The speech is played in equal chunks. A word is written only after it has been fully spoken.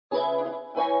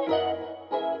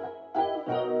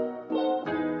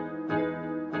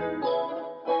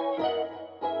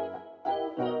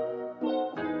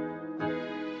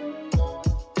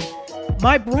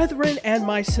My brethren and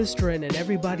my sisterin and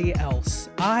everybody else,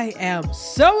 I am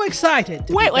so excited.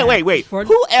 Wait.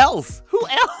 Who else?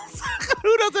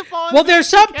 Who doesn't fall into Well, there's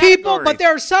some people, categories? but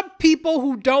there are some people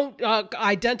who don't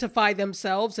identify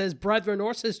themselves as brethren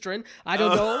or sisterin. I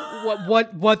don't know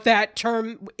what that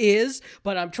term is,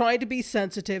 but I'm trying to be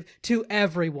sensitive to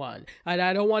everyone. And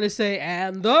I don't want to say,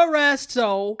 and the rest,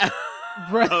 so...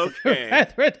 Okay.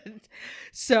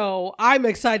 So I'm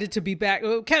excited to be back.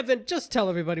 Kevin, just tell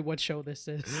everybody what show this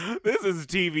is. This is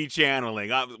TV channeling.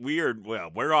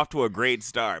 We're off to a great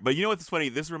start. But you know what's funny?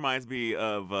 This reminds me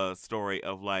of a story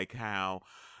of like how,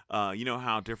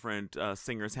 how different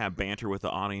singers have banter with the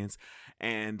audience.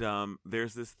 And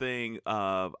there's this thing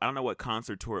of, I don't know what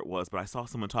concert tour it was, but I saw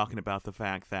someone talking about the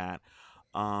fact that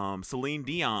Celine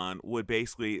Dion would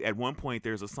basically, at one point,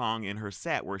 there's a song in her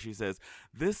set where she says,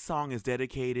 this song is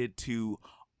dedicated to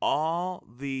all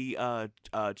the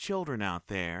children out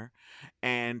there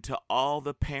and to all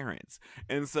the parents.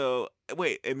 And so,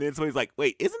 and then somebody's like,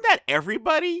 isn't that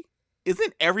everybody?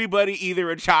 Isn't everybody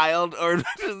either a child or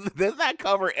does that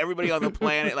cover everybody on the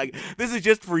planet? Like, this is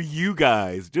just for you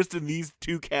guys, just in these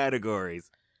two categories.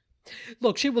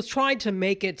 Look, she was trying to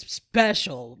make it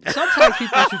special. Sometimes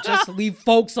people should just leave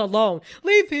folks alone.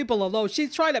 Leave people alone.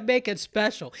 She's trying to make it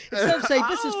special. Instead of saying,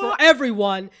 this is for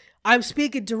everyone, I'm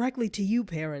speaking directly to you,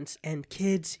 parents, and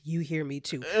kids, you hear me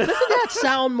too. Doesn't that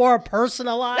sound more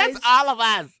personalized? That's all of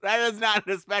us. That is not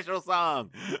a special song.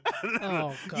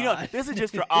 Oh, God. This is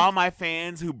just for all my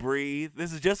fans who breathe.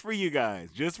 This is just for you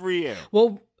guys. Just for you.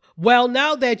 Well,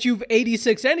 now that you've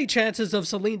 86 any chances of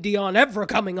Celine Dion ever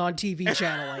coming on TV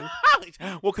channeling.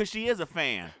 Well, because she is a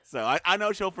fan, so I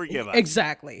know she'll forgive us.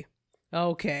 Exactly.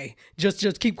 Okay.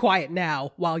 Just keep quiet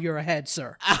now while you're ahead,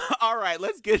 sir. All right,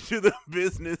 let's get to the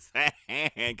business at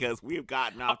hand because we've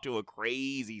gotten off to a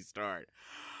crazy start.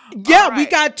 Yeah, right. We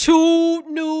got 2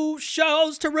 new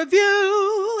shows to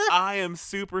review. I am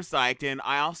super psyched, and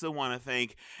I also want to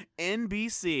thank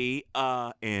NBC,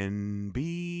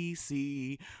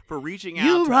 for reaching out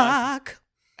You to rock.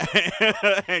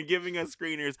 us and giving us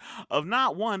screeners of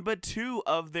not one, but 2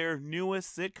 of their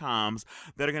newest sitcoms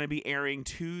that are going to be airing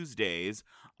Tuesdays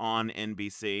on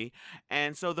NBC.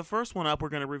 And so the first one up we're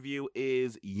going to review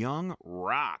is Young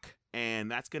Rock, and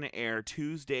that's going to air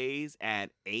Tuesdays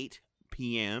at 8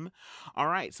 p.m. All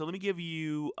right, so let me give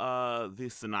you the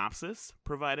synopsis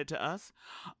provided to us.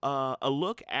 A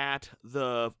look at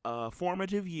the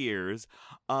formative years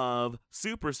of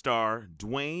superstar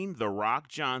Dwayne "The Rock"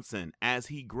 Johnson as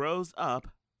he grows up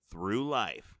through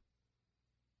life.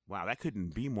 Wow, that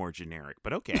couldn't be more generic,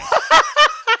 but okay.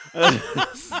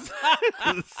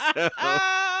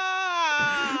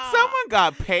 Someone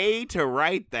got paid to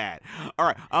write that. All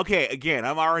right. Okay. Again,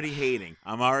 I'm already hating.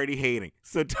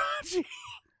 So, Tachi,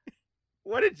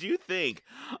 what did you think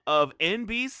of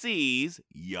NBC's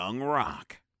Young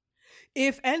Rock?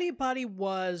 If anybody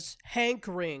was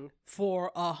hankering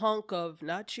for a hunk of,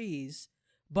 not cheese,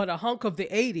 but a hunk of the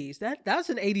 80s, that's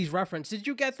an 80s reference. Did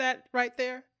you get that right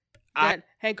there? That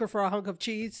hanker for a hunk of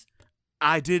cheese?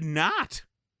 I did not.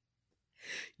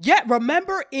 Yeah,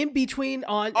 remember in between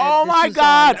on... Oh my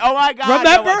God.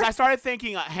 Remember? No, I started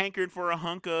thinking hankered for a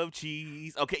hunk of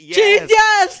cheese. Okay, yes. Cheese,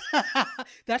 yes!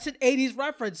 That's an 80s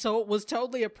reference, so it was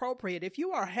totally appropriate. If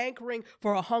you are hankering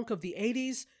for a hunk of the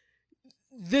 80s,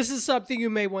 this is something you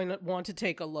may want to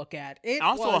take a look at. A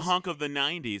hunk of the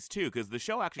 90s, too, because the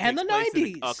show actually takes place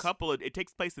it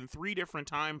takes place in 3 different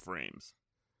time frames.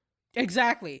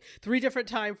 Exactly. 3 different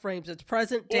time frames. It's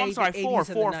present day, I'm sorry, the 80s and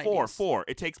the 90s. Four.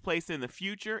 It takes place in the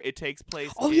future. It takes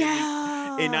place in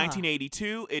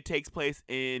 1982. It takes place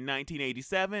in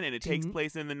 1987, and it takes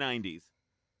place in the 90s.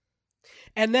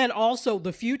 And then also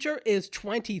the future is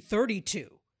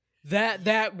 2032.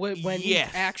 When he's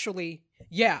actually...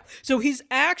 Yeah, so he's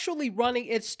actually running.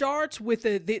 It starts with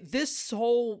this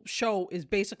whole show is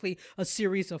basically a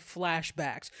series of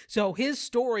flashbacks. So his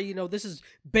story, this is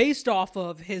based off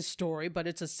of his story, but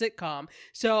it's a sitcom.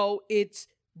 So it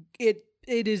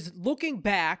is looking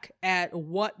back at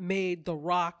what made The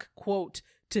Rock, quote,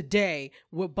 today,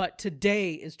 but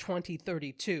today is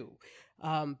 2032.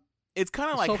 It's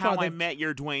kind of like How I Met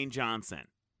Your Dwayne Johnson.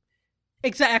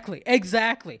 Exactly.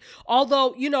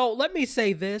 Although, let me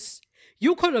say this.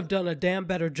 You could have done a damn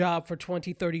better job for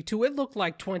 2032. It looked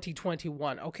like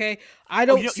 2021, okay? I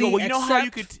don't see... Well, you know how you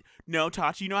could... No,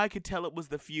 Tachi, you know I could tell it was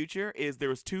the future is there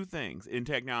was two things in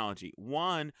technology.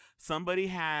 One, somebody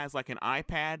has like an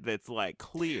iPad that's like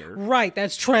clear. Right,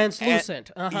 that's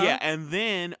translucent. Yeah, and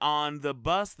then on the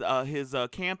bus, his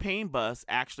campaign bus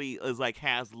actually is like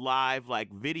has live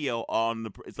like video on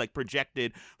the. It's like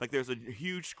projected. Like there's a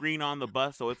huge screen on the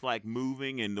bus, so it's like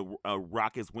moving, and the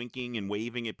rock is winking and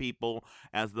waving at people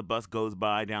as the bus goes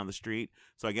by down the street.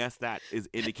 So I guess that is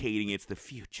indicating it's the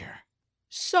future.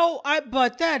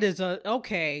 But that is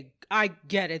okay. I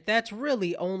get it. That's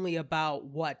really only about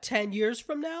what 10 years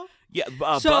from now. Yeah,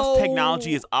 bus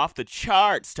technology is off the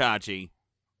charts, Tachi.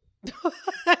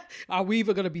 Are we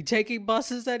even going to be taking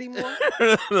buses anymore?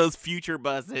 Those future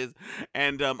buses,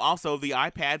 and also the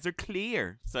iPads are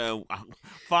clear. So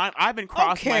fine. I've been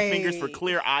crossing my fingers for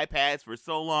clear iPads for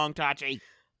so long, Tachi.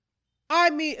 I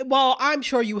mean, well, I'm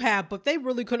sure you have, but they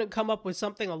really couldn't come up with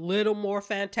something a little more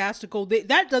fantastical.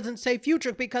 That doesn't say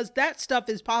future because that stuff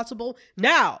is possible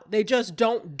now. They just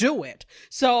don't do it.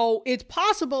 So it's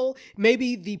possible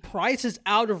maybe the price is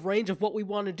out of range of what we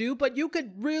want to do, but you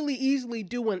could really easily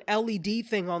do an LED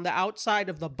thing on the outside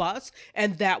of the bus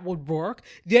and that would work.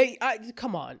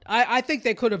 Come on. I think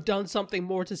they could have done something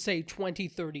more to say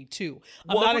 2032.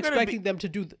 I'm not expecting them to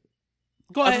do...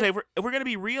 Go ahead. If we're going to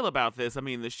be real about this, I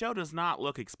mean, the show does not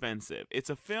look expensive. It's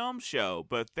a film show,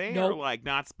 but they are like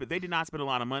they did not spend a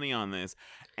lot of money on this.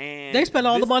 And they spent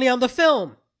all the money on the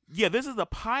film. Yeah, this is a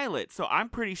pilot, so I'm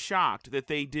pretty shocked that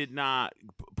they did not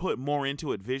put more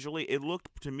into it visually. It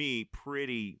looked to me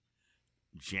pretty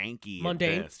janky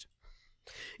mundane. At best.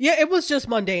 Yeah, it was just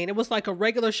mundane. It was like a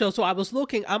regular show. So I was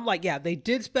looking, I'm like, yeah, they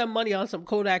did spend money on some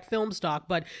Kodak film stock,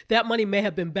 but that money may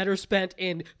have been better spent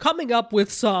in coming up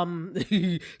with some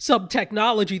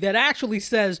technology that actually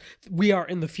says we are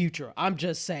in the future. I'm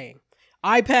just saying.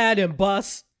 iPad and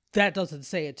bus, that doesn't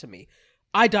say it to me.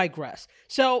 I digress.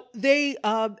 So they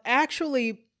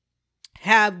actually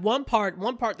have one part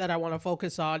that I want to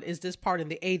focus on is this part in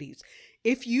the 80s.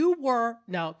 If you were,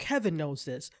 now Kevin knows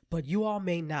this, but you all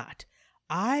may not.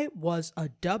 I was a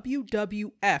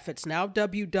WWF. It's now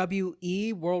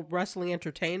WWE, World Wrestling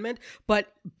Entertainment.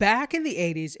 But back in the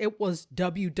 80s, it was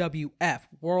WWF,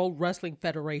 World Wrestling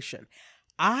Federation.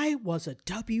 I was a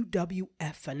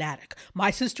WWF fanatic.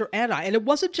 My sister and I. And it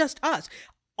wasn't just us.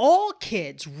 All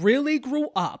kids really grew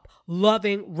up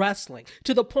loving wrestling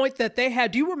to the point that they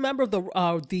had. Do you remember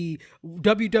the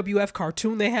WWF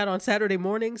cartoon they had on Saturday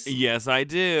mornings? Yes, I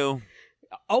do.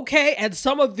 Okay, and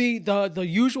some of the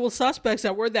usual suspects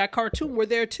that were in that cartoon were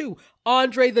there too.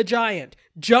 Andre the Giant,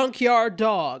 Junkyard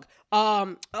Dog.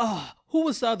 Who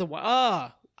was the other one?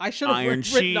 I should have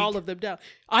written all of them down.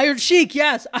 Iron Sheik,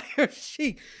 yes, Iron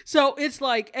Sheik. So it's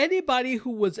like anybody who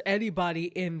was anybody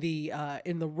in the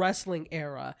wrestling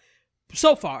era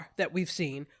so far that we've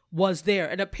seen was there,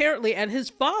 and apparently, and his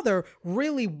father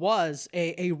really was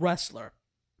a wrestler.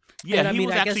 Yeah, and he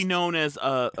was actually known as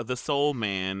the Soul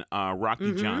Man,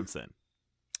 Rocky Johnson.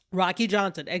 Rocky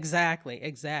Johnson, exactly,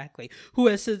 who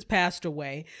has since passed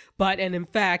away. And in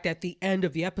fact, at the end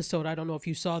of the episode, I don't know if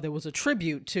you saw, there was a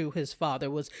tribute to his father.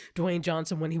 It was Dwayne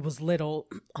Johnson when he was little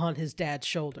on his dad's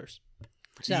shoulders.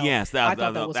 So yes, that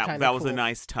was cool. A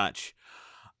nice touch.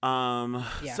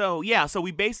 Yeah. So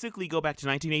we basically go back to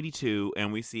 1982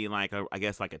 and we see like a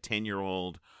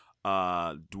 10-year-old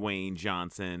Dwayne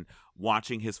Johnson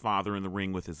watching his father in the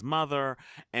ring with his mother,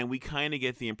 and we kind of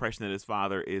get the impression that his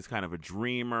father is kind of a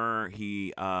dreamer.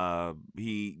 He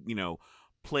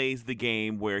plays the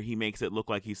game where he makes it look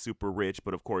like he's super rich,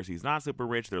 but of course he's not super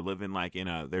rich. They're living like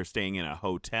they're staying in a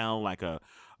hotel, like a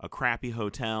crappy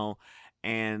hotel.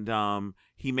 And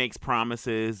he makes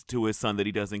promises to his son that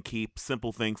he doesn't keep.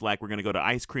 Simple things like, we're going to go to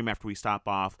ice cream after we stop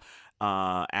off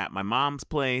at my mom's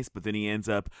place. But then he ends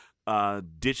up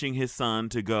ditching his son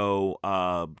to go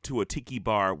to a tiki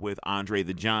bar with Andre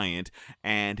the Giant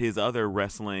and his other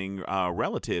wrestling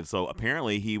relatives. So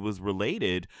apparently he was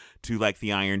related to like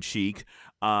the Iron Sheik.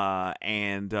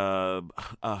 And I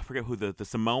forget who the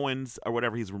Samoans or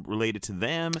whatever, he's related to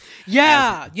them.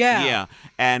 Yeah.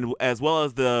 And as well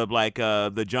as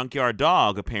the Junkyard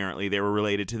Dog, apparently they were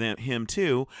related to him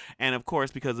too. And of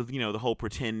course, because of the whole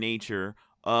pretend nature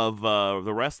of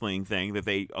the wrestling thing, that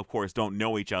they of course don't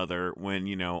know each other when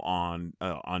on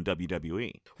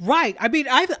WWE. Right. I mean,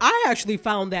 I actually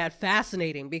found that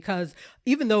fascinating because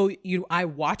even though I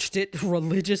watched it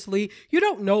religiously, you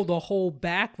don't know the whole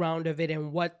background of it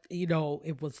and what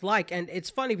it was like. And it's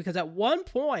funny because at one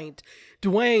point,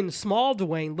 small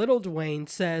Dwayne, little Dwayne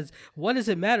says, "What does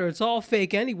it matter? It's all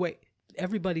fake anyway."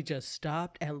 Everybody just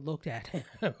stopped and looked at him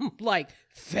like,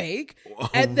 fake?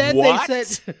 And then they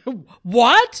said,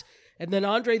 what? And then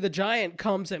Andre the Giant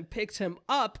comes and picks him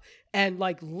up and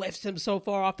like lifts him so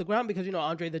far off the ground because, you know,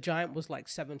 Andre the Giant was like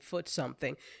 7 foot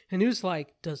something. And he was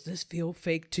like, does this feel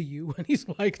fake to you? And he's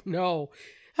like, no.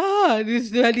 And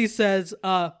then he says,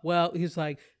 well, he's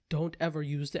like, don't ever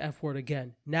use the F word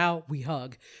again. Now we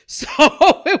hug. So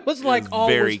it was like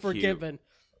always forgiven.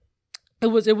 It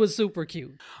was super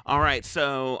cute. All right,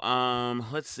 so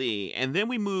let's see, and then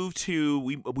we move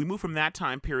from that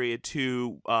time period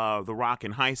to The Rock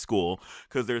in high school,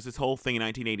 because there's this whole thing in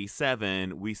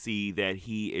 1987. We see that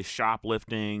he is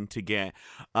shoplifting to get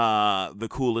the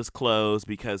coolest clothes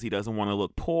because he doesn't want to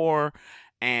look poor.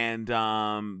 And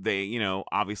they, you know,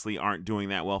 obviously aren't doing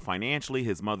that well financially.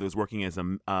 His mother's working as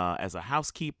a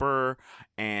housekeeper,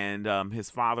 and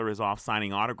his father is off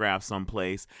signing autographs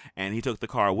someplace. And he took the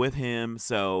car with him,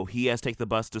 so he has to take the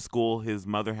bus to school. His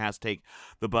mother has to take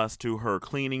the bus to her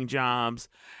cleaning jobs,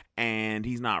 and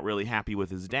he's not really happy with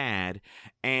his dad.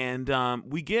 And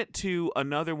we get to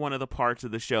another one of the parts of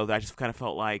the show that I just kind of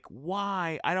felt like,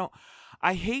 why?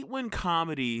 I hate when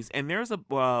comedies, and there's a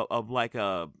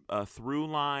through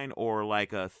line or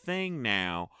like a thing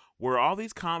now where all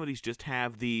these comedies just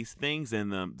have these things in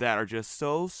them that are just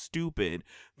so stupid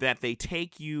that they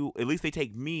take you, at least they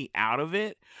take me out of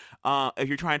it. If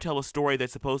you're trying to tell a story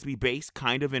that's supposed to be based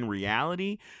kind of in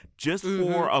reality, just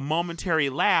for a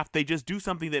momentary laugh, they just do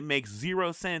something that makes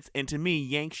zero sense, and to me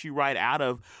yanks you right out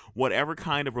of whatever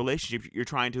kind of relationship you're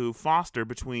trying to foster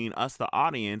between us, the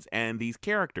audience, and these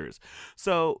characters.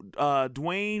 So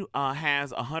Dwayne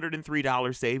has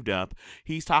 $103 saved up.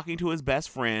 He's talking to his best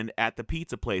friend at the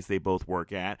pizza place they both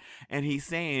work at, and he's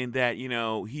saying that, you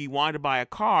know, he wanted to buy a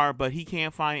car, but he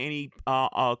can't find any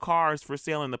cars for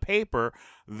sale in the paper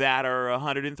that are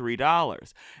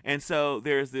 $103. And so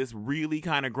there's this really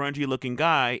kind of grungy looking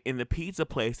guy in the pizza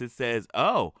place that says,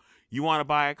 oh, you want to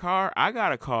buy a car? I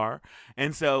got a car.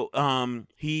 And so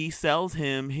he sells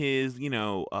him his, you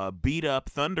know, beat up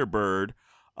Thunderbird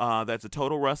that's a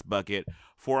total rust bucket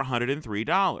for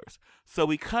 $103. So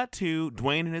we cut to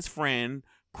Dwayne and his friend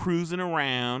cruising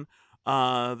around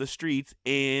the streets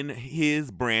in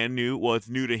his brand new, well, it's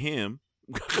new to him,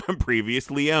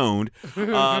 previously owned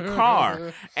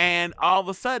car. And all of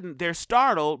a sudden they're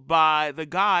startled by the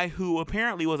guy who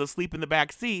apparently was asleep in the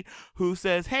back seat, who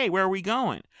says, hey, where are we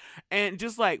going? And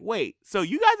just like, wait, so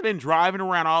you guys have been driving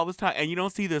around all this time and you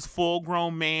don't see this full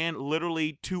grown man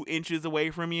literally 2 inches away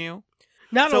from you?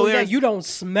 Not only that, you don't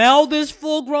smell this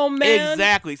full-grown man.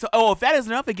 Exactly. So, if that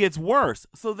isn't enough, it gets worse.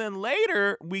 So then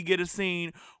later we get a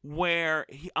scene where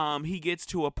he gets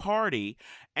to a party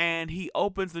and he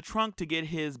opens the trunk to get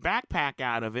his backpack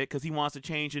out of it because he wants to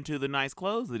change into the nice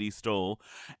clothes that he stole.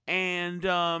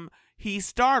 And he's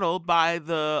startled by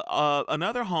the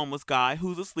another homeless guy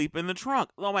who's asleep in the trunk.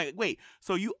 Oh my, wait.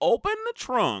 So you open the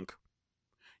trunk,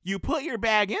 you put your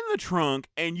bag in the trunk,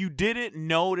 and you didn't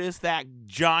notice that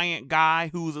giant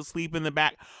guy who was asleep in the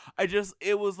back.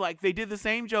 It was like they did the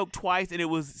same joke twice, and it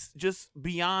was just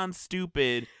beyond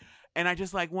stupid. And I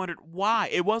just like wondered why.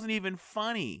 It wasn't even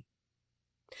funny.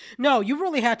 No, you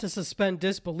really had to suspend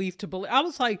disbelief to believe. I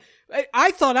was like,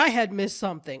 I thought I had missed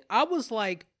something. I was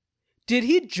like, did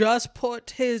he just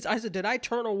put his, I said, did I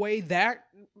turn away that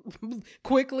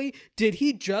quickly? Did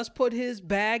he just put his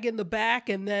bag in the back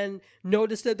and then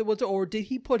notice that there was, or did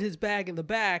he put his bag in the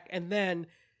back and then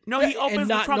no, he opens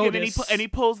the trunk and he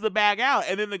pulls the bag out,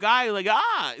 and then the guy like,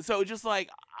 so just like,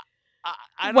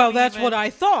 I don't that's what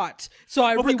I thought. So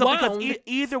I rewound. Because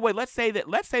either way, let's say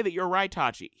that you're right,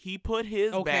 Tachi. He put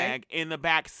his bag in the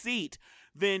back seat.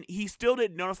 Then he still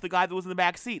didn't notice the guy that was in the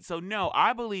back seat. So no,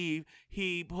 I believe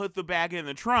he put the bag in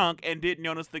the trunk and didn't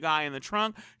notice the guy in the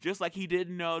trunk, just like he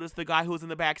didn't notice the guy who was in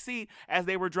the back seat as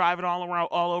they were driving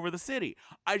all over the city.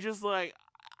 I just like,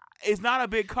 it's not a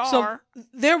big car. So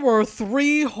there were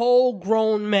 3 whole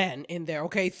grown men in there.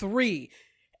 Okay, 3,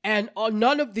 and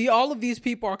all of these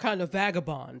people are kind of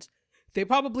vagabonds. They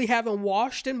probably haven't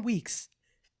washed in weeks.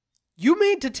 You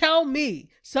mean to tell me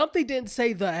something didn't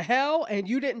say the hell and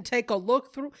you didn't take a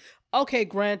look through? Okay,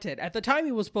 granted, at the time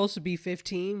he was supposed to be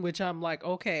 15, which I'm like,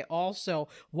 okay, also,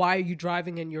 why are you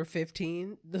driving in your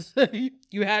 15?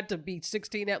 You had to be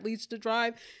 16 at least to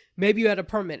drive. Maybe you had a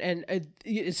permit, and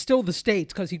it's still the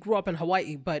States because he grew up in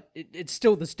Hawaii, but it's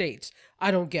still the States.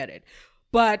 I don't get it.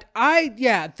 But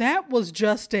that was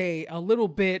just a little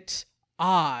bit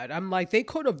odd. I'm like, they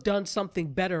could have done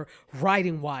something better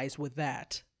writing-wise with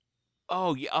that.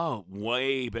 Oh yeah,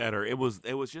 way better. It was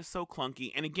just so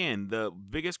clunky. And again, the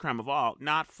biggest crime of all,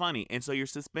 not funny. And so you're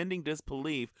suspending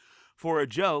disbelief for a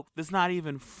joke that's not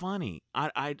even funny.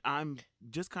 I'm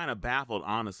just kind of baffled,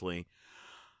 honestly.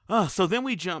 So then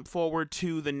we jump forward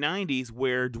to the 90s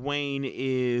where Dwayne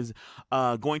is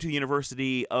going to the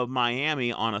University of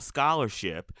Miami on a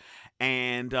scholarship.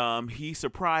 And he's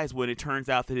surprised when it turns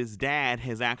out that his dad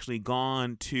has actually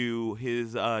gone to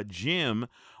his gym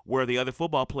where the other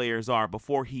football players are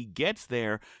before he gets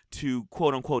there to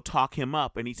quote unquote talk him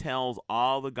up. And he tells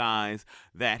all the guys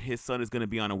that his son is going to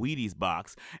be on a Wheaties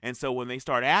box. And so when they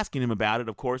start asking him about it,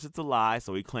 of course, it's a lie.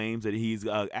 So he claims that he's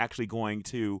actually going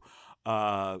to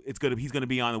he's gonna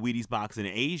be on the Wheaties box in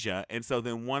Asia. And so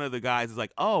then one of the guys is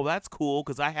like, oh, that's cool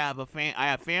because I have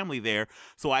family there,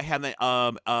 so I have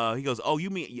that. He goes, oh, you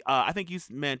mean I think you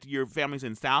meant your family's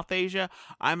in South Asia.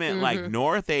 I meant like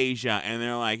North Asia. And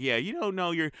they're like, yeah, you don't know,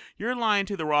 you're lying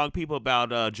to the wrong people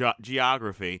about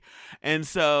geography. And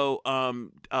so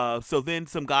so then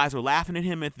some guys are laughing at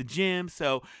him at the gym,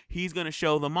 so he's gonna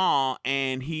show them all,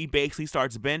 and he basically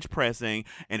starts bench pressing,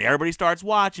 and everybody starts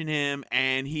watching him,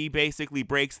 and he basically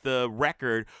breaks the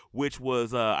record, which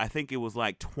was I think it was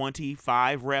like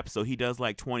 25 reps, so he does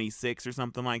like 26 or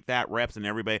something like that reps, and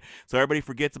everybody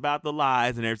forgets about the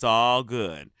lies, and it's all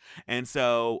good. And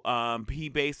so he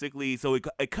basically, so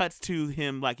it cuts to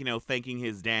him, like, thanking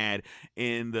his dad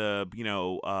in the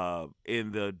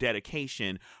in the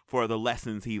dedication for the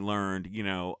lessons he learned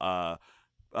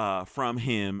from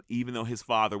him, even though his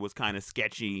father was kind of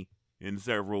sketchy in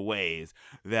several ways,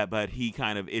 but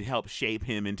it helped shape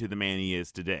him into the man he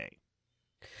is today.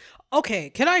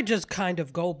 Okay, can I just kind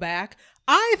of go back?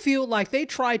 I feel like they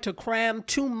tried to cram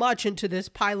too much into this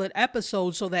pilot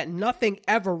episode so that nothing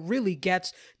ever really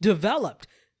gets developed.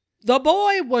 The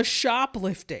boy was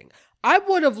shoplifting. I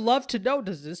would have loved to know,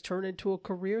 does this turn into a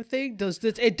career thing?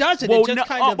 It doesn't. Well, it just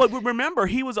kind of... But remember,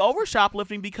 he was over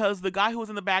shoplifting because the guy who was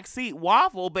in the back seat,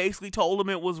 Waffle, basically told him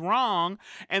it was wrong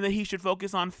and that he should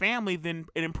focus on family than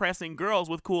impressing girls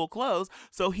with cool clothes.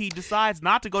 So he decides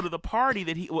not to go to the party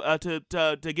that he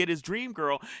to get his dream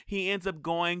girl. He ends up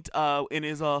going in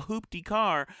his hoopty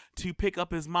car to pick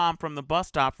up his mom from the bus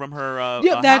stop from her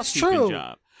that's housekeeping true.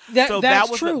 job.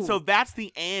 That's true. So that's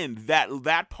the end.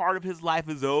 That part of his life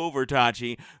is over,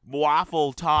 Tachi.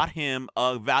 Waffle taught him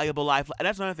a valuable life.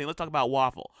 That's another thing. Let's talk about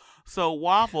Waffle. So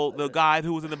Waffle, the guy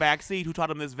who was in the back seat who taught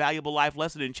him this valuable life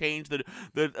lesson and changed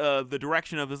the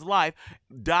direction of his life,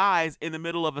 dies in the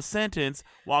middle of a sentence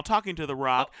while talking to The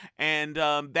Rock, and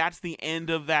that's the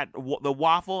end of the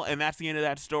Waffle, and that's the end of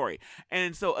that story.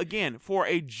 And so again, for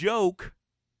a joke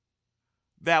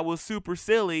that was super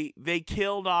silly, they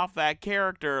killed off that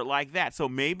character like that. So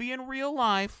maybe in real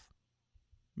life,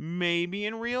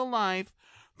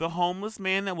 the homeless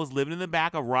man that was living in the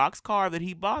back of Rock's car that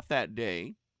he bought that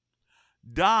day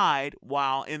died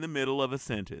while in the middle of a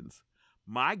sentence.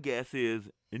 My guess is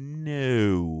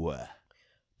no.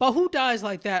 But who dies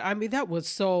like that? I mean, that was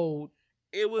so...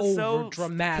 It was so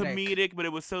dramatic, comedic, but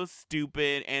it was so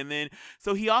stupid. And then,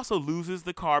 so he also loses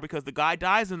the car because the guy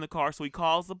dies in the car. So he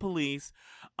calls the police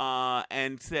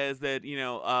and says that,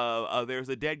 there's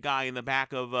a dead guy in the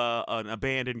back of an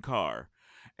abandoned car.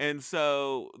 And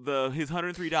so his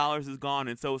 $103 is gone.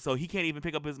 And so he can't even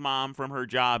pick up his mom from her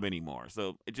job anymore.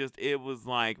 So it was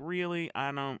like, really?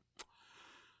 I don't...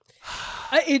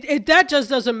 That just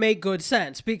doesn't make good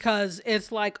sense, because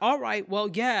it's like, all right, well,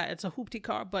 yeah, it's a hoopty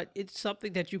car, but it's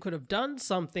something that you could have done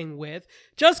something with.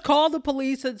 Just call the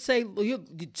police and say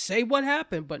what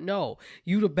happened. But no,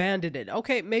 you'd abandoned it.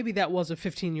 Okay, maybe that was a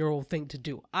 15-year-old thing to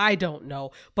do. I don't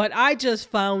know, but I just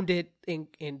found it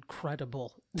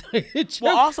incredible.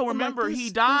 Well, also remember, he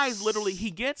dies literally.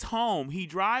 He gets home. He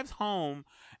drives home.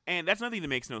 And that's nothing that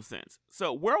makes no sense.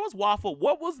 So where was Waffle?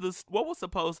 What was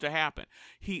supposed to happen?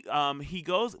 He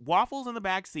goes, Waffle's in the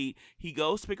back seat. He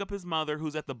goes to pick up his mother,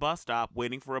 who's at the bus stop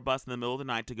waiting for a bus in the middle of the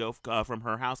night to go from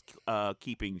her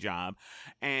housekeeping job.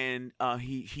 And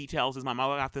he tells his mom,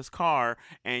 I got this car,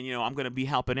 and I'm going to be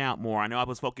helping out more. I know I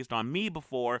was focused on me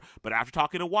before, but after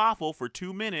talking to Waffle for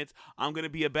 2 minutes, I'm going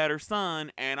to be a better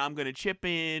son, and I'm going to chip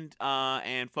in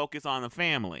and focus on the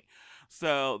family.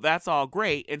 So that's all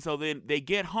great. And so then they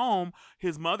get home.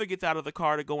 His mother gets out of the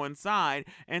car to go inside.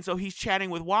 And so he's chatting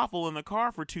with Waffle in the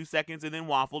car for 2 seconds, and then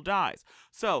Waffle dies.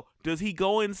 So does he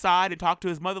go inside and talk to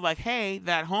his mother like, hey,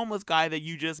 that homeless guy that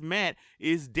you just met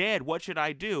is dead. What should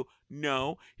I do?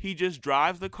 No, he just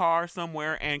drives the car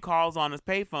somewhere and calls on his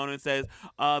payphone and says,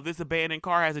 this abandoned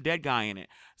car has a dead guy in it.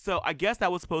 So I guess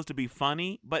that was supposed to be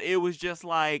funny, but it was just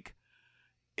like...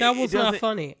 That was not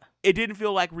funny. It didn't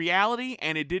feel like reality,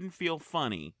 and it didn't feel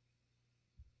funny.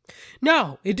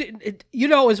 No, it didn't.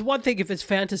 It's one thing if it's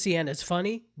fantasy and it's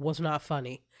funny. Was not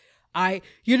funny.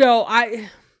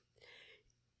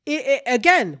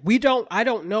 Again, I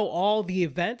don't know all the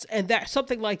events, and that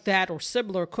something like that or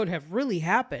similar could have really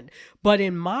happened. But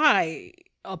in my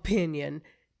opinion,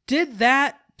 did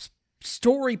that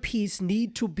story piece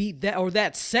need to be that, or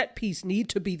that set piece need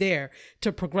to be there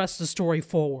to progress the story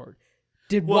forward?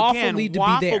 Did Waffle need to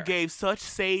be there? Waffle gave such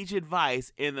sage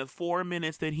advice in the 4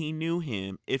 minutes that he knew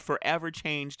him. It forever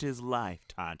changed his life,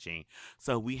 Tachi.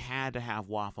 So we had to have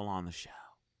Waffle on the show.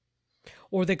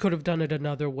 Or they could have done it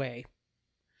another way.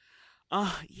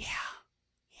 Yeah.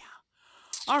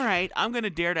 All right, I'm going to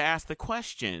dare to ask the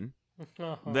question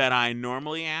that I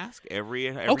normally ask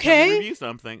every time we review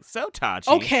something. So, Tachi.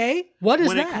 Okay, what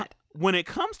is that? When it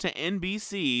comes to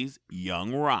NBC's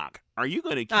Young Rock, are you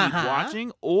going to keep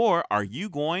watching, or are you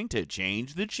going to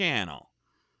change the channel?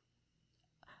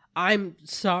 I'm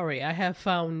sorry, I have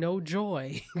found no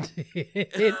joy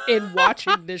in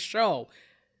watching this show.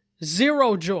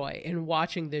 Zero joy in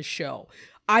watching this show.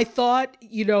 I thought,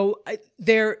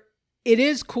 it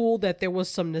is cool that there was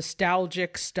some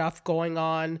nostalgic stuff going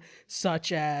on,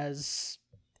 such as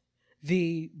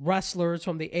the wrestlers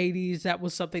from the 80s. That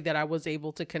was something that I was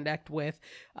able to connect with.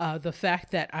 The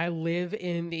fact that I live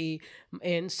in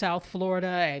South Florida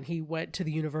and he went to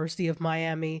the University of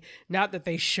Miami. Not that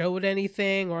they showed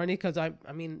anything or any, because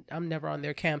I'm never on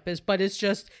their campus, but it's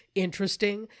just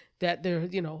interesting that there,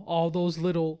 all those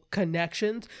little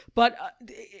connections. But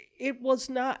it was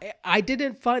not, I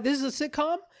didn't find, this is a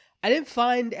sitcom. I didn't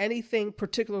find anything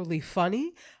particularly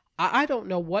funny. I don't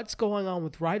know what's going on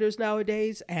with writers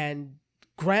nowadays, and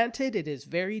granted, it is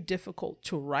very difficult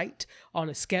to write on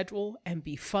a schedule and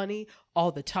be funny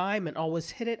all the time and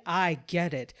always hit it. I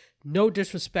get it. No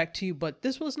disrespect to you, but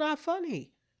this was not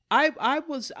funny.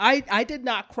 I did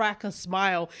not crack a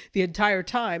smile the entire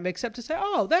time, except to say,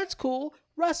 oh, that's cool.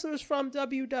 Wrestlers from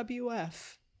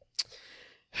WWF.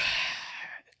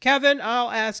 Kevin,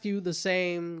 I'll ask you the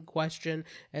same question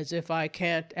as if I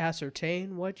can't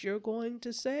ascertain what you're going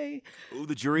to say. Ooh,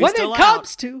 the jury's still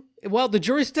out. The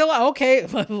jury's still out. Okay,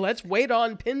 let's wait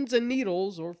on pins and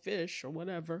needles or fish or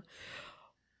whatever.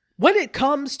 When it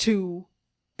comes to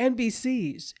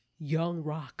NBC's Young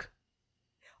Rock,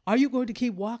 are you going to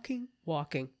keep walking?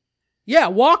 Yeah,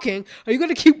 walking. Are you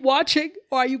going to keep watching,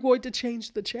 or are you going to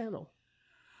change the channel?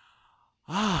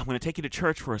 I'm going to take you to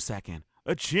church for a second.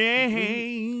 A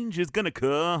change is going to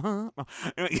come.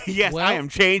 Yes, I am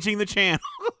changing the channel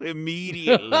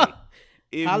immediately.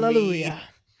 Hallelujah.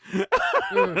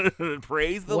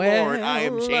 Praise the Lord. I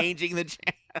am changing the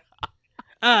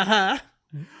channel.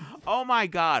 Oh my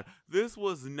God. This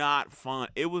was not fun.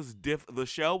 It was the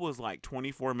show was like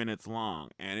 24 minutes long,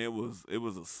 and it was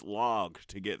a slog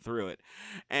to get through it.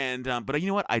 And but you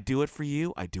know what? I do it for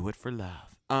you. I do it for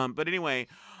love. But anyway,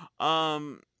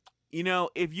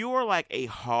 if you're like a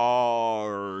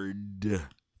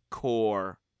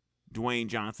hardcore Dwayne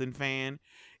Johnson fan,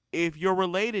 if you're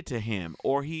related to him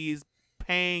or he's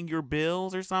paying your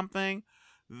bills or something,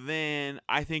 then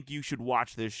I think you should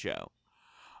watch this show.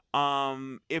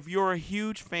 If you're a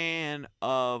huge fan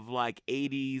of like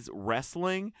 80s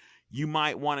wrestling, you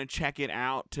might want to check it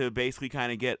out to basically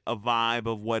kind of get a vibe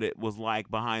of what it was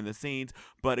like behind the scenes.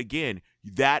 But again,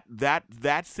 that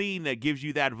scene that gives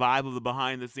you that vibe of the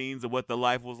behind the scenes of what the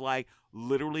life was like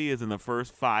literally is in the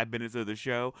first 5 minutes of the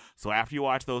show. So after you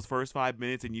watch those first 5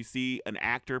 minutes and you see an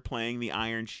actor playing the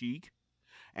Iron Sheik,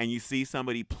 and you see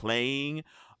somebody playing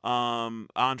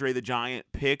Andre the Giant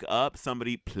pick up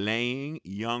somebody playing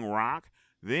Young Rock,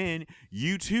 then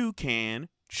you too can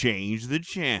change the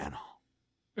channel.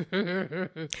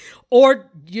 Or,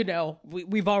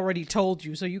 we've already told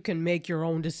you, so you can make your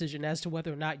own decision as to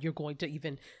whether or not you're going to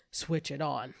even switch it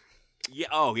on. Yeah.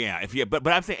 Oh, yeah. But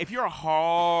I'm saying if you're a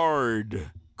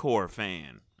hardcore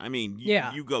fan, I mean,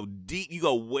 you go deep, you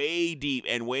go way deep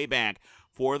and way back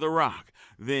for The Rock,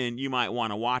 then you might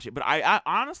want to watch it. But I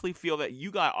honestly feel that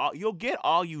you'll get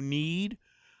all you need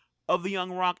of the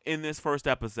Young Rock in this first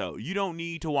episode. You don't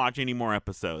need to watch any more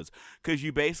episodes, because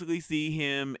you basically see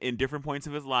him in different points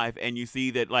of his life, and you see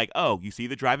that, like, you see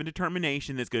the drive and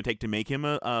determination that's going to take to make him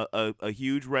a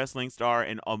huge wrestling star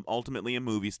and ultimately a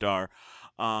movie star.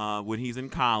 When he's in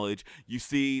college, you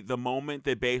see the moment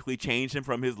that basically changed him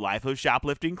from his life of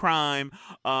shoplifting crime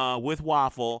with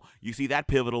Waffle. You see that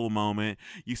pivotal moment.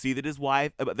 You see that his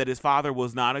father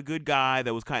was not a good guy,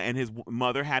 and his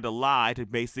mother had to lie to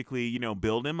basically,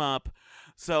 build him up.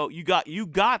 So you got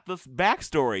this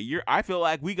backstory. I feel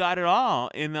like we got it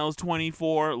all in those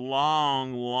 24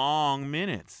 long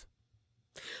minutes.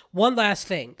 One last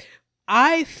thing.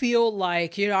 I feel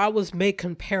like, I always make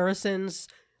comparisons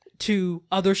to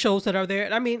other shows that are there.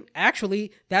 And I mean,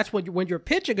 actually, that's when you're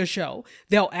pitching a show,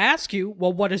 they'll ask you,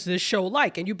 well, what is this show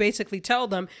like? And you basically tell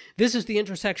them, this is the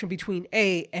intersection between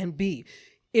A and B.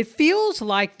 It feels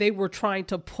like they were trying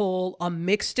to pull a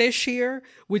Mixed-ish here,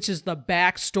 which is the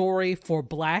backstory for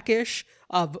Blackish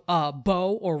of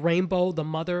Bo or Rainbow, the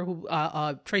mother, who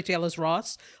Tracee Ellis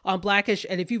Ross on Blackish.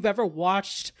 And if you've ever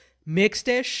watched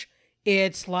Mixed-ish,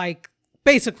 it's like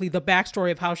basically the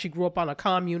backstory of how she grew up on a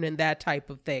commune and that type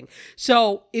of thing.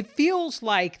 So it feels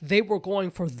like they were going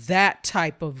for that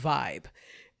type of vibe.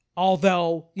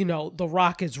 Although, you know, The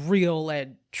Rock is real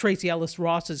and Tracee Ellis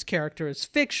Ross's character is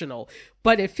fictional,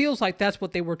 but it feels like that's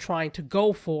what they were trying to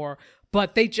go for,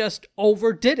 but they just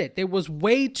overdid it. There was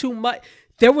way too much.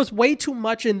 There was way too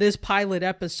much in this pilot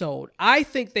episode. I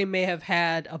think they may have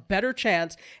had a better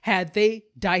chance had they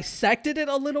dissected it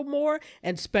a little more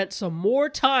and spent some more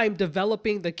time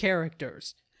developing the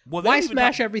characters. Well, why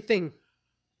smash everything?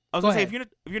 I was going to say, if you're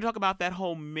going to talk about that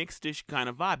whole mixed-ish kind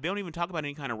of vibe, they don't even talk about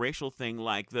any kind of racial thing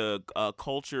like the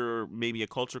culture, maybe a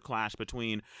culture clash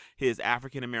between his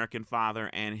African-American father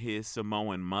and his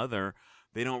Samoan mother.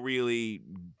 They don't really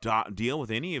deal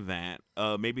with any of that.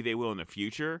 Maybe they will in the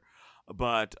future,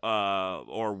 but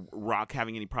or Rock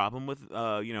having any problem with,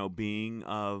 being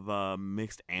of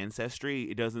mixed ancestry.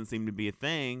 It doesn't seem to be a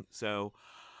thing, so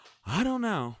I don't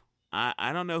know.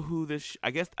 I don't know who this...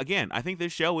 I guess, again, I think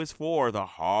this show is for the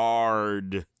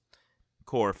hardcore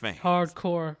fans.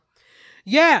 Hardcore.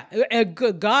 Yeah,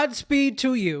 Godspeed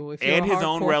to you. If you're and a his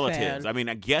own relatives. Fan. I mean,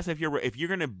 I guess if you're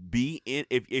gonna be in,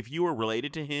 if you were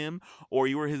related to him or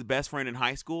you were his best friend in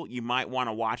high school, you might want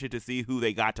to watch it to see who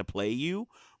they got to play you.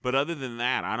 But other than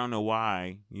that, I don't know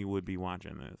why you would be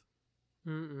watching this.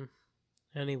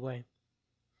 Anyway,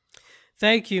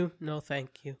 thank you. No,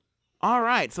 thank you. All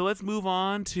right, so let's move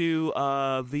on to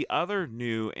the other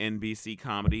new NBC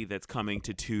comedy that's coming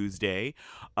to Tuesday.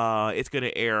 It's going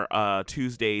to air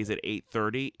Tuesdays at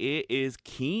 8:30. It is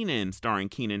Kenan, starring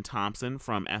Kenan Thompson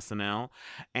from SNL,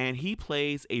 and he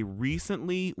plays a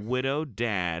recently widowed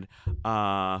dad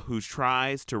who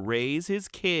tries to raise his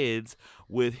kids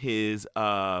with his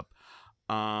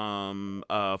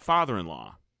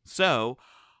father-in-law. So,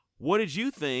 what did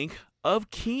you think of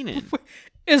Kenan?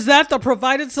 Is that the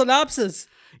provided synopsis?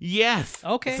 Yes.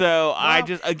 Okay. So wow.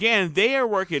 They are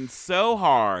working so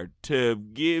hard to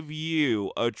give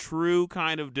you a true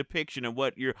kind of depiction of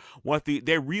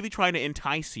they're really trying to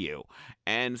entice you.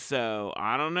 And so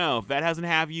I don't know if that hasn't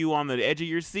have you on the edge of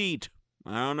your seat.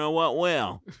 I don't know what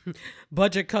will.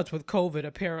 Budget cuts with COVID,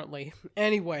 apparently.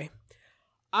 Anyway,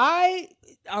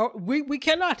 we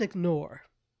cannot ignore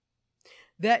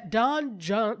that Don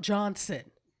Johnson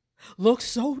looks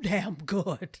so damn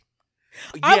good.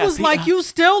 Yes, I was like, you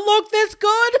still look this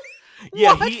good?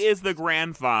 Yeah, what? He is the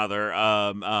grandfather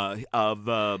of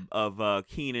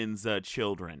Kenan's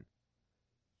children.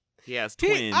 He has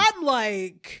twins. I'm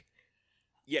like,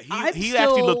 yeah,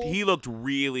 he looked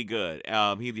really good.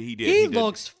 He did. He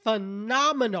looks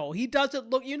phenomenal. He doesn't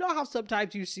look. You know how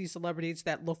sometimes you see celebrities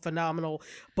that look phenomenal,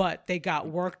 but they got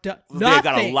work done. They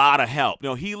got a lot of help.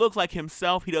 No, he looks like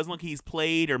himself. He doesn't look he's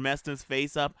played or messed his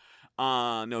face up.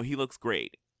 No, he looks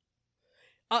great.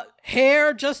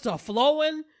 Hair just a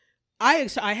flowing. I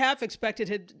have expected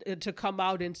him to come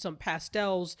out in some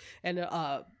pastels and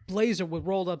a blazer with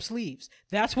rolled up sleeves.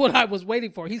 That's what I was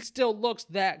waiting for. He still looks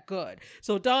that good.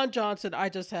 So Don Johnson, I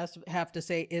just have to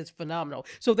say, is phenomenal.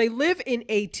 So they live in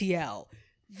ATL.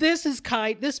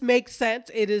 This makes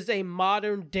sense. It is a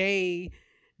modern day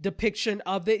depiction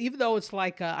of it, even though it's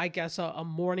like a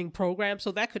morning program.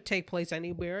 So that could take place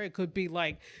anywhere. It could be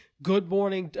like Good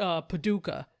Morning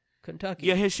Paducah, Kentucky.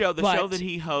 Yeah, his show, show that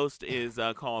he hosts is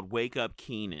called Wake Up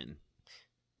Kenan.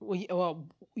 Well,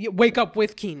 Wake Up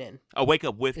with Kenan. Oh, Wake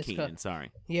Up with Kenan, sorry.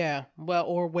 Yeah, well,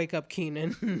 or Wake Up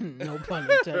Kenan. No pun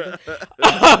intended.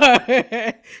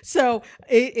 So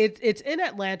it's in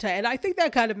Atlanta, and I think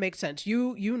that kind of makes sense.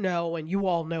 You know, and you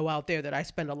all know out there that I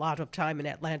spend a lot of time in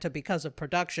Atlanta because of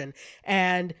production,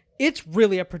 and it's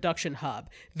really a production hub.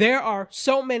 There are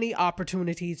so many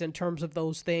opportunities in terms of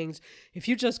those things. If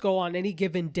you just go on any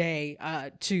given day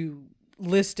to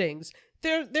listings,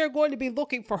 they're going to be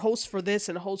looking for hosts for this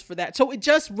and hosts for that. So it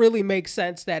just really makes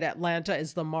sense that Atlanta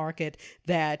is the market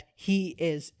that he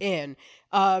is in.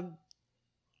 I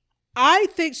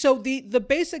think so. The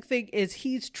basic thing is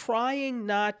he's trying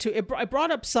not to. It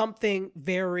brought up something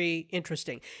very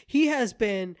interesting. He has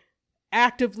been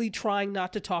actively trying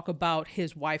not to talk about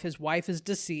his wife. His wife is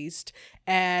deceased,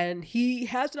 and he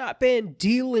has not been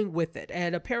dealing with it.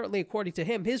 And apparently, according to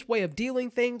him, his way of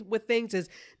dealing with things is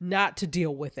not to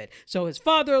deal with it. So his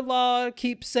father-in-law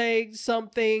keeps saying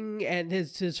something, and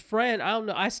his friend, I don't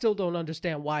know, I still don't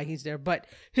understand why he's there, but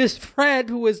his friend,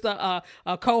 who is the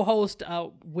co-host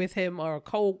with him, or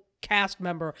cast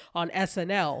member on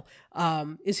SNL.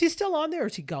 Is he still on there, or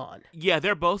is he gone? Yeah,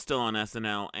 they're both still on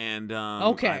SNL, and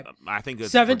okay, I think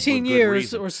it's 17 years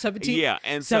reason. or 17. Yeah,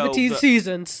 and 17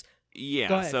 seasons.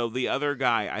 Yeah, so the other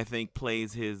guy I think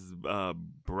plays his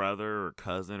brother or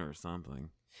cousin or something.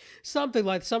 Something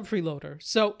like some freeloader.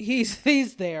 So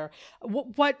he's there.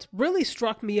 What really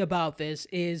struck me about this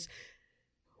is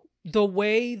the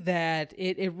way that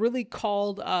it really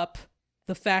called up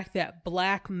the fact that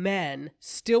Black men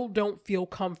still don't feel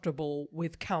comfortable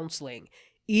with counseling,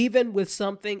 even with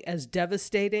something as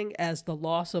devastating as the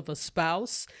loss of a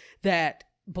spouse, that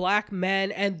Black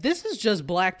men, and this is just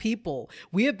Black people,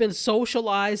 we have been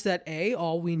socialized that A,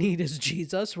 all we need is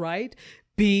Jesus, right?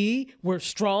 B, we're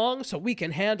strong, so we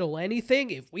can handle anything.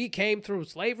 If we came through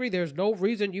slavery, there's no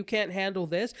reason you can't handle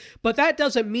this. But that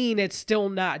doesn't mean it's still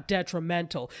not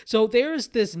detrimental. So there's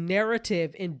this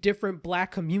narrative in different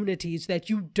Black communities that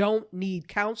you don't need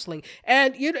counseling.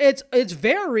 And it's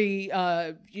very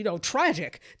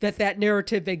tragic that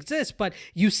narrative exists. But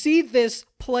you see this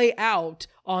play out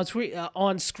on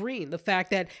screen. The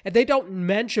fact that, and they don't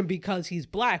mention because he's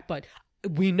Black, but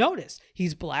we notice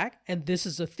he's Black, and this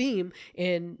is a theme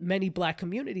in many Black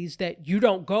communities, that you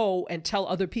don't go and tell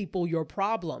other people your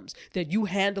problems, that you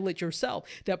handle it yourself,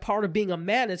 that part of being a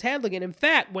man is handling it. In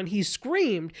fact, when he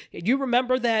screamed, you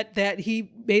remember that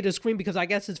he made a scream because I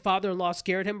guess his father-in-law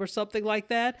scared him or something like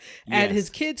that. Yes. And his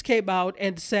kids came out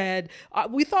and said,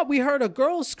 we thought we heard a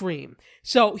girl scream.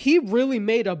 So he really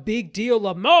made a big deal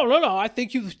of, no, I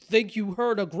think you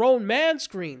heard a grown man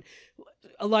scream.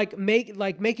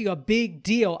 Making a big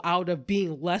deal out of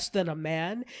being less than a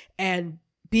man, and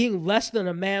being less than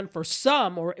a man for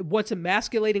some, or what's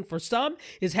emasculating for some,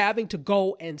 is having to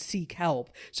go and seek help.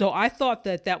 So I thought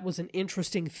that was an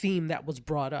interesting theme that was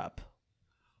brought up.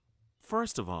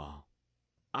 First of all,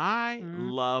 I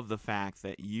love the fact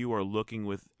that you are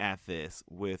looking at this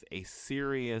with a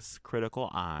serious, critical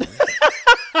eye.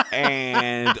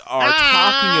 And are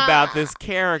talking about this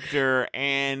character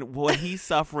and what he's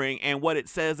suffering and what it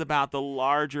says about the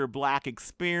larger Black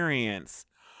experience.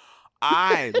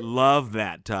 I love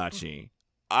that, Tachi.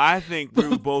 I think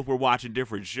we both were watching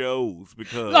different shows,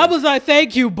 because I was like,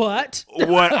 thank you, but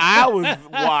what I was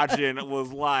watching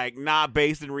was like not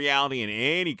based in reality in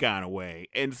any kind of way.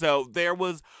 And so there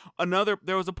was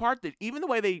a part that even the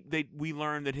way we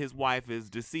learned that his wife is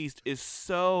deceased is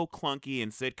so clunky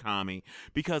and sitcom-y,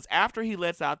 because after he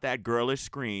lets out that girlish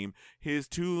scream, his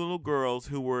two little girls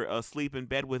who were asleep in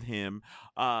bed with him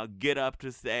get up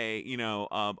to say,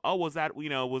 was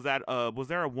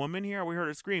there a woman here? We heard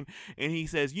her scream. And he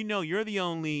says, you're the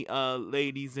only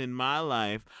ladies in my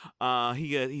life.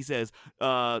 He says,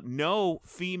 no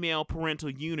female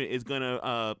parental unit is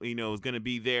gonna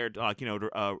be there.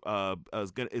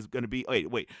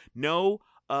 No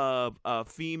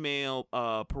female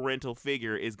parental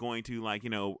figure is going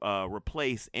to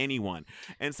replace anyone.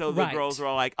 And so the girls are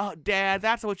all like, oh, Dad,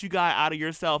 that's what you got out of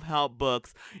your self-help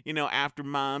books, after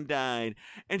Mom died.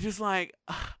 And just like,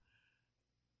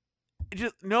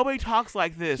 nobody talks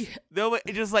like this. Nobody,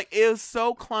 it was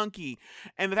so clunky.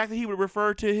 And the fact that he would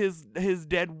refer to his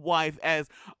dead wife as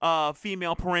a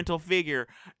female parental figure,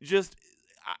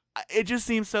 it just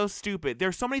seems so stupid.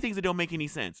 There's so many things that don't make any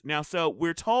sense. Now, so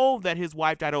we're told that his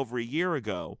wife died over a year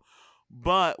ago,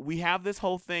 but we have this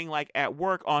whole thing like at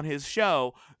work on his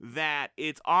show that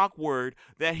it's awkward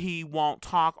that he won't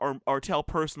talk or tell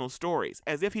personal stories,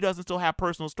 as if he doesn't still have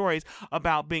personal stories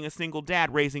about being a single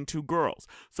dad raising two girls.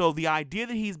 So the idea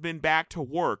that he's been back to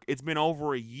work, it's been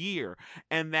over a year,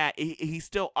 and that he's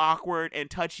still awkward and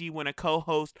touchy when a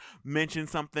co-host mentions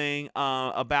something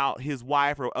about his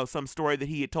wife or some story that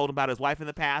he had told about his wife in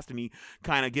the past, and he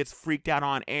kind of gets freaked out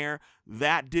on air.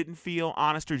 That didn't feel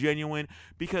honest or genuine,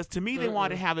 because to me, they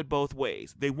wanted to have it both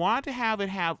ways. They wanted to have it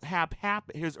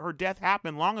her death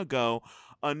happen long ago,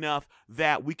 enough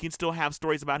that we can still have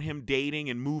stories about him dating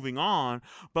and moving on,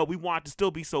 but we want to still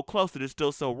be so close that it's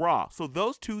still so raw. So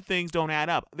those two things don't add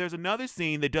up. There's another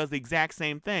scene that does the exact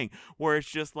same thing, where it's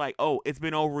just like, oh, it's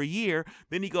been over a year.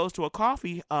 Then he goes to a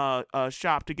coffee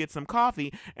shop to get some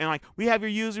coffee, and like, we have your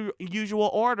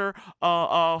usual order,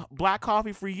 black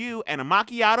coffee for you and a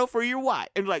macchiato for your wife.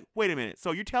 And like, wait a minute.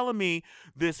 So you're telling me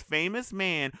this famous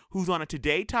man who's on a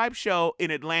Today type show in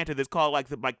Atlanta that's called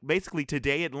basically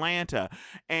Today Atlanta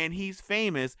and he's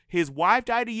famous. His wife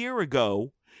died a year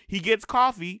ago. He gets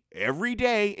coffee every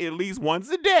day, at least once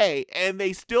a day, and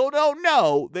they still don't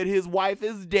know that his wife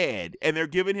is dead, and they're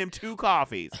giving him 2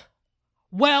 coffees.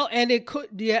 Well, and it could,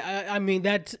 yeah, I mean,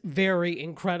 that's very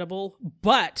incredible,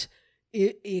 but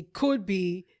it could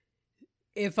be,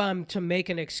 if I'm to make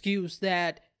an excuse,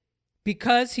 that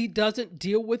because he doesn't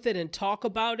deal with it and talk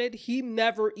about it, he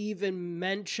never even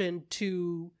mentioned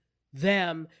to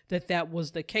them that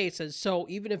was the case. And so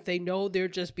even if they know, they're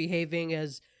just behaving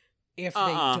as if they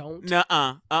don't.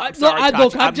 Sorry, I'm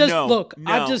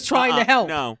just trying to help.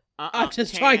 No. I'm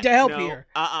just trying to help here.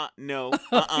 No.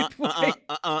 Some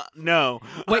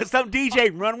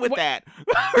DJ run with that.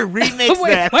 Remix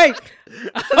that.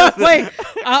 Wait.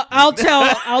 I'll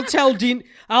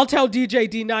tell DJ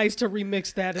D Nice to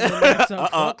remix that in the next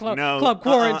Club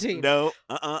Quarantine. No.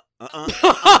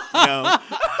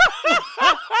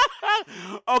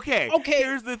 Okay.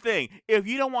 Here's the thing. If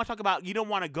you don't want to talk about, you don't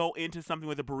want to go into something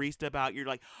with a barista about, you're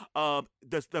like,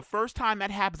 the first time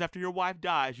that happens after your wife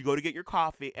dies, you go to get your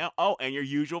coffee. And your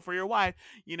usual for your wife,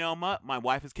 my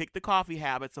wife has kicked the coffee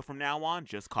habit, so from now on,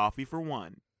 just coffee for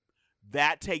one.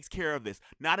 That takes care of this.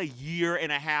 Not a year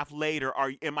and a half later,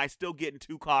 am I still getting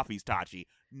 2 coffees, Tachi?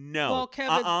 No. Well,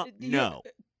 Kevin, no.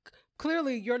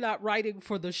 Clearly, you're not writing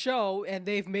for the show, and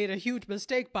they've made a huge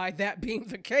mistake by that being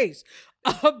the case.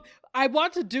 I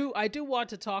do want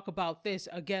to talk about this.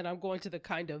 Again, I'm going to the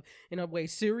kind of, in a way,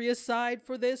 serious side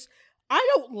for this. I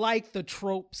don't like the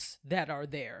tropes that are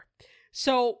there.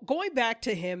 So going back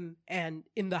to him and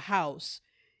in the house,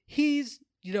 he's,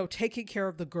 taking care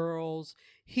of the girls.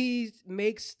 He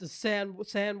makes the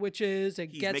sandwiches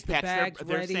and gets the bags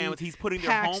ready. He's putting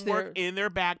their homework in their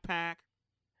backpack.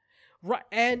 Right,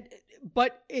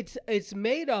 but it's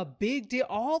made a big deal.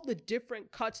 All the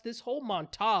different cuts, this whole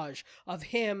montage of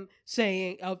him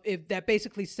saying that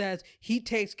basically says he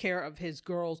takes care of his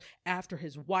girls after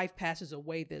his wife passes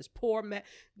away. This poor man.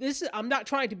 I'm not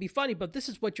trying to be funny, but this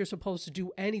is what you're supposed to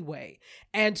do anyway.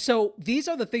 And so these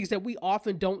are the things that we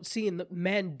often don't see in the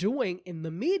men doing in the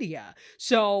media.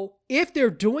 So if they're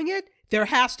doing it, there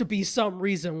has to be some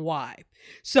reason why.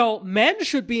 So men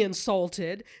should be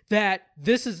insulted that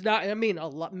this is not,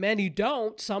 many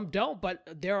don't, some don't, but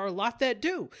there are a lot that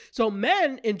do. So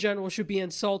men in general should be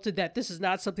insulted that this is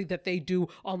not something that they do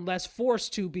unless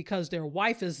forced to because their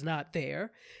wife is not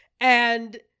there.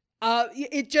 And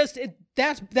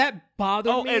that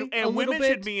bothered me and women bit.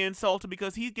 should be insulted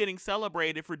because he's getting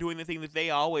celebrated for doing the thing that they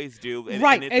always do.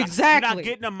 Right, exactly. You're not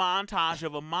getting a montage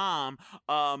of a mom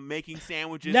making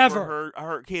sandwiches for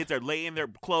her kids or laying their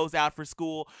clothes out for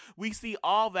school. We see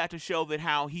all that to show that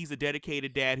how he's a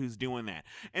dedicated dad who's doing that.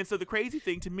 And so the crazy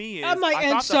thing to me is,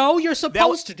 you're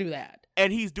supposed to do that.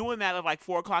 And he's doing that at like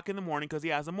 4:00 in the morning because he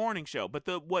has a morning show. But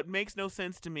what makes no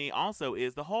sense to me also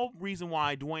is the whole reason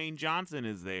why Dwayne Johnson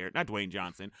is there. Not Dwayne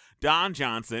Johnson. Don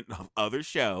Johnson of other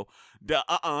show.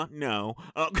 No.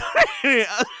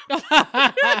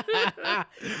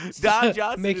 Don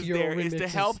Johnson is there is to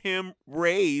help him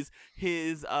raise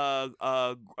his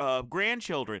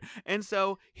grandchildren. And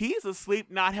so he's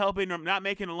asleep, not helping them, not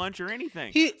making a lunch or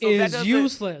anything. He is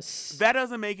useless. That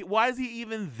doesn't make it. Why is he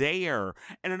even there?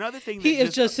 And another thing, he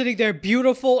is just sitting there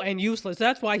beautiful and useless.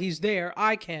 That's why he's there.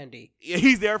 Eye candy.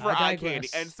 He's there for eye candy.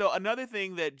 And so another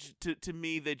thing that to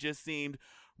me that just seemed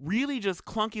really just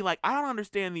clunky, like I don't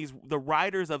understand the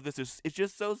writers of this. It's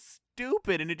just so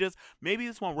stupid, and it just, maybe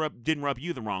this one didn't rub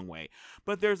you the wrong way,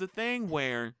 but there's a thing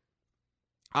where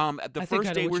the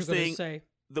first day we're seeing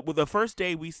the first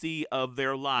day we see of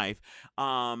their life,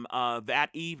 that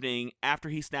evening after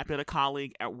he snapped at a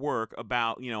colleague at work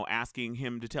about, asking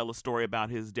him to tell a story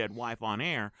about his dead wife on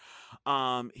air,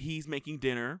 he's making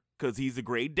dinner because he's a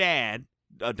great dad.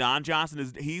 Don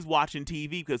Johnson he's watching TV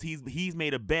because he's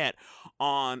made a bet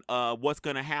on what's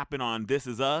going to happen on This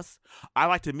Is Us. I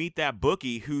like to meet that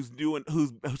bookie who's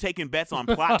taking bets on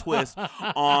plot twists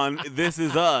on This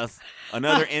Is Us,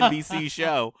 another NBC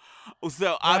show.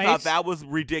 So I thought that was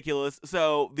ridiculous.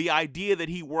 So the idea that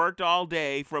he worked all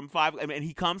day from 5, and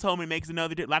he comes home and makes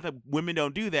another dinner. Not that women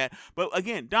don't do that, but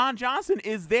again, Don Johnson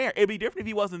is there. It'd be different if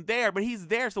he wasn't there, but he's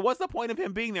there. So what's the point of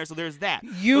him being there? So there's that.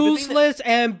 Useless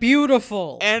and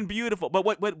beautiful. But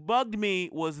what bugged me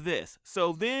was this.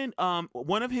 So then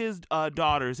one of his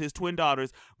daughters, his twin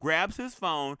daughters, grabs his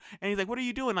phone and he's like, "What are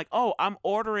you doing?" Like, "Oh, I'm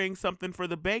ordering something for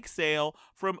the bake sale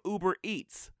from Uber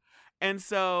Eats." And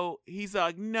so he's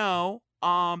like, "No,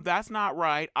 that's not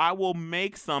right. I will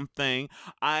make something.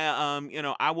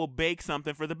 I will bake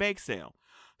something for the bake sale."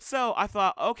 So I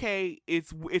thought, okay,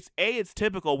 it's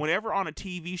typical. Whenever on a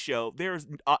TV show,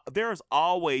 there's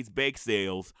always bake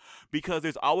sales, because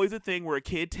there's always a thing where a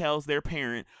kid tells their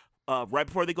parent, right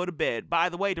before they go to bed, by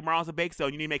the way, tomorrow's a bake sale.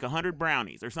 You need to make 100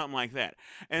 brownies or something like that.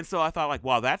 And so I thought, like,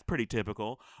 wow, that's pretty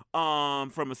typical for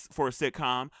a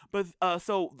sitcom. But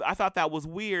so I thought that was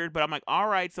weird. But I'm like, all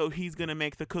right, so he's gonna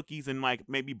make the cookies and like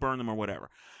maybe burn them or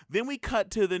whatever. Then we cut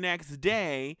to the next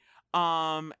day.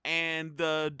 And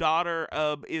the daughter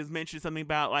is mentioning something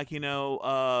about, like,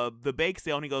 the bake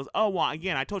sale, and he goes, oh, well,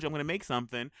 again, I told you I'm gonna make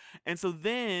something. And so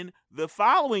then the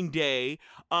following day,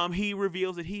 he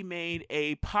reveals that he made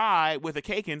a pie with a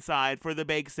cake inside for the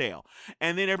bake sale.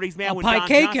 And then everybody's mad when Don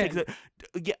Johnson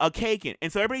takes a cake.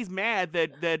 And so everybody's mad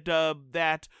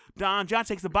that Don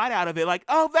Johnson takes a bite out of it, like,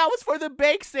 oh, that was for the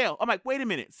bake sale. I'm like, wait a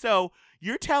minute. So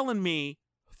you're telling me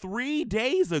 3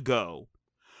 days ago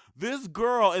this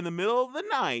girl in the middle of the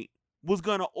night was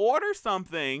going to order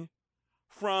something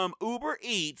from Uber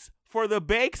Eats for the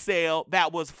bake sale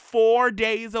that was 4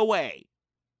 days away?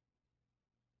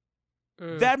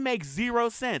 That makes zero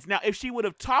sense. Now, if she would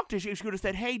have talked to you, she would have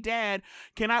said, hey, Dad,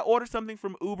 can I order something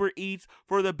from Uber Eats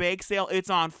for the bake sale? It's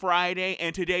on Friday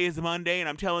and today is Monday and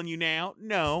I'm telling you now.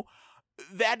 No.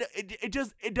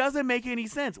 It doesn't make any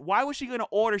sense. Why was she going to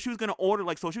order? She was going to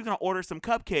order some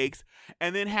cupcakes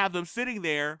and then have them sitting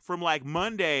there from like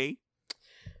Monday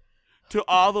to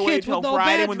all the way till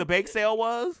Friday when the bake sale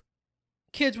was.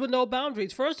 Kids with no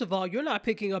boundaries. First of all, you're not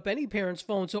picking up any parent's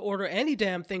phone to order any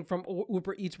damn thing from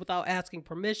Uber Eats without asking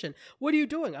permission. What are you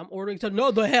doing? I'm ordering to.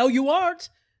 No, the hell you aren't.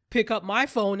 Pick up my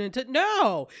phone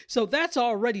no. So that's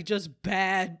already just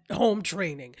bad home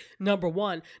training. Number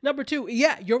one. Number two,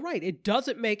 yeah, you're right. It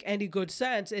doesn't make any good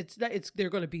sense. They're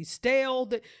going to be stale.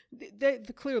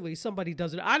 Clearly somebody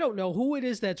doesn't. I don't know who it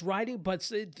is that's writing, but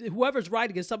whoever's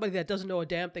writing is somebody that doesn't know a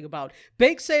damn thing about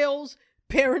bake sales,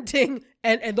 parenting,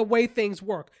 and the way things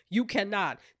work. You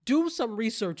cannot do some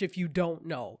research if you don't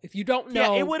know. If you don't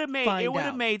know, it would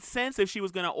have made sense if she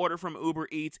was going to order from Uber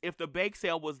Eats if the bake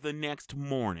sale was the next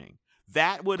morning.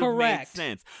 That would have made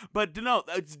sense. But no,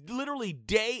 it's literally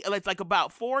it's like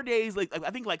about 4 days, like I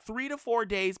think like 3 to 4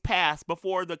 days passed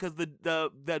before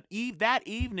that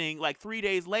evening, like 3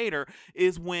 days later,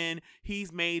 is when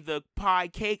he's made the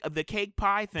cake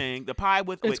pie thing, the pie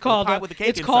with the cake inside.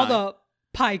 It's called a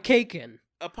pie cakin'.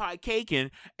 A pie caking,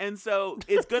 and so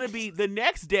it's gonna be the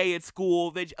next day at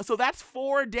school. So that's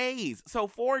 4 days. So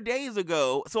 4 days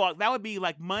ago, so that would be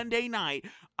like Monday night.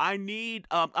 I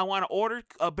want to order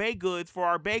baked goods for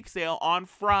our bake sale on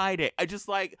Friday.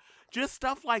 Just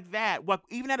stuff like that. Like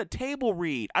even at a table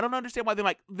read, I don't understand why they're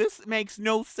like, this makes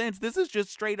no sense. This is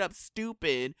just straight up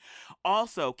stupid.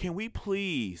 Also, can we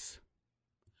please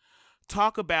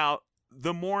talk about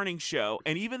the morning show?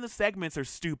 And even the segments are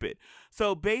stupid.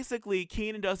 So basically,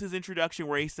 Kenan does his introduction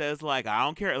where he says, like, I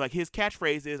don't care. Like, his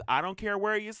catchphrase is, I don't care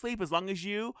where you sleep as long as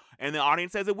you, and the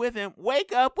audience says it with him,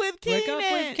 wake up with Kenan. Wake up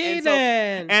with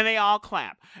Kenan. And they all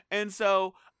clap. And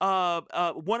so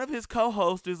one of his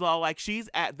co-hosts is all like,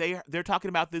 they're talking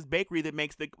about this bakery that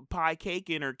makes the pie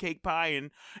cakin' or cake pie,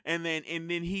 and then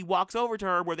he walks over to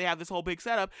her where they have this whole big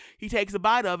setup. He takes a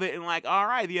bite of it and like, all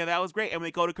right, yeah, that was great. And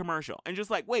they go to commercial. And just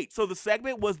like, wait, so the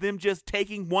segment was them just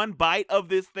taking one bite of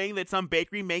this thing that some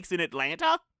bakery makes in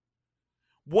Atlanta?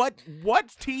 What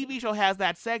TV show has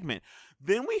that segment?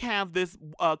 Then we have this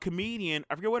comedian,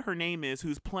 I forget what her name is,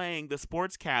 who's playing the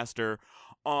sportscaster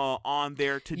on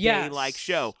their Today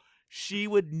show. She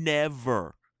would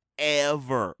never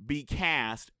ever be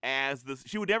cast as this.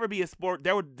 She would never be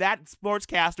that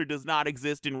sportscaster does not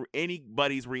exist in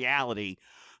anybody's reality.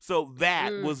 So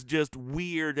that was just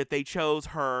weird that they chose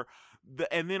her.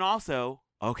 And then also,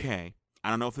 okay, I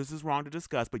don't know if this is wrong to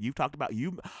discuss, but you've talked about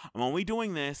I'm only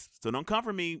doing this, so don't come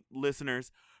for me,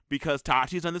 listeners, because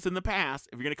Tachi's done this in the past.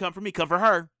 If you're gonna come for me, come for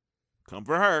her. Come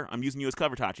for her. I'm using you as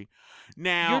cover, Tachi.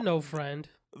 Now, you're no friend.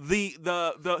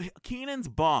 The Kenan's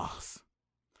boss,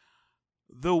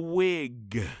 the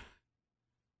wig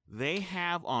they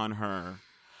have on her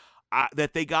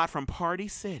that they got from Party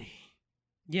City.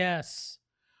 Yes.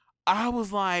 I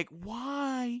was like,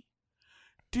 why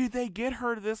did they get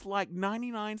her this like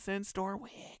 99-cent store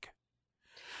wig?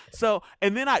 So,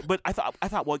 and then I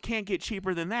thought, well, it can't get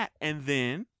cheaper than that. And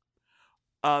then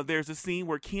there's a scene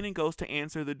where Kenan goes to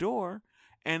answer the door,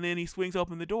 and then he swings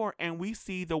open the door, and we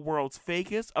see the world's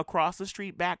fakest across the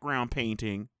street background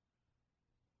painting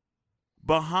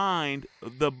behind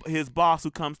his boss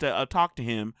who comes to talk to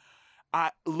him.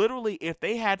 Literally, if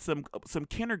they had some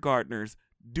kindergartners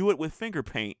do it with finger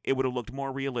paint, it would have looked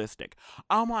more realistic.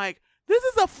 I'm like, This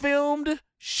is a filmed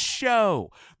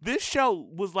show. This show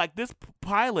was like, this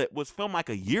pilot was filmed like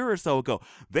a year or so ago.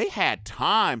 They had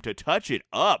time to touch it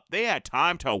up. They had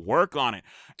time to work on it.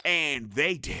 And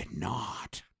they did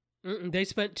not. They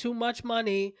spent too much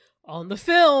money on the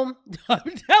film.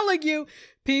 I'm telling you,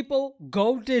 people,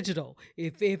 go digital.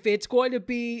 If it's going to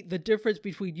be the difference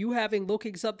between you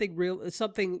looking something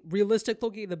realistic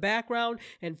looking in the background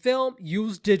and film,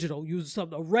 use digital. Use a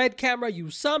red camera.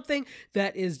 Use something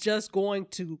that is just going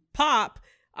to pop.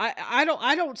 I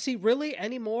don't see really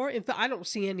anymore. In fact, I don't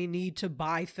see any need to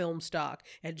buy film stock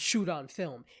and shoot on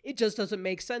film. It just doesn't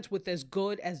make sense with as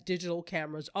good as digital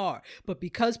cameras are. But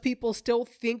because people still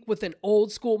think with an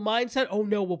old school mindset, oh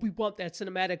no, well, we want that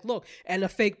cinematic look and a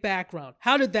fake background.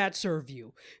 How did that serve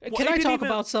you? Can I talk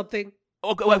about something?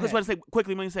 Okay, well, I just want to say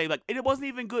quickly. Let me say, like, it wasn't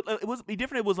even good. It was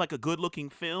different. It was like a good-looking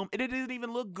film. It didn't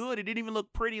even look good. It didn't even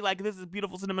look pretty. Like, this is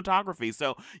beautiful cinematography.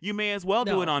 So you may as well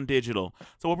do it on digital.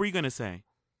 So what were you gonna say?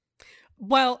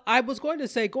 Well, I was going to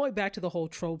say, going back to the whole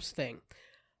tropes thing,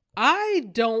 I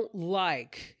don't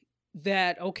like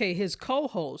that, okay, his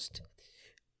co-host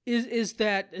is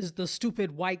the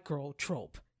stupid white girl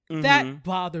trope. Mm-hmm. That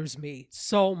bothers me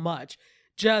so much.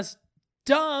 Just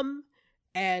dumb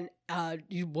and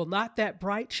not that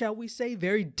bright, shall we say,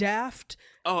 very daft.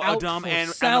 Oh, a dumb and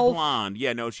a blonde.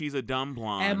 Yeah, no, she's a dumb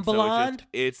blonde. And blonde. So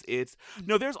it's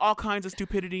no, there's all kinds of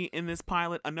stupidity in this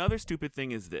pilot. Another stupid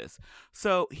thing is this.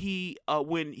 So he,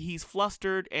 when he's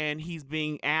flustered and he's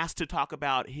being asked to talk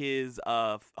about his,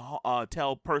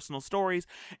 tell personal stories,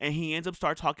 and he ends up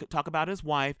talk about his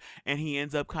wife, and he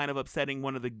ends up kind of upsetting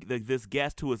one of this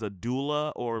guest who is a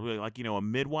doula or like, you know, a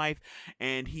midwife,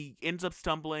 and he ends up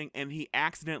stumbling and he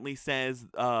accidentally says,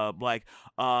 you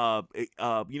know,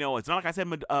 it's not like I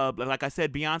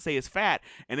said, Beyonce is fat,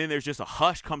 and then there's just a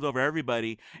hush comes over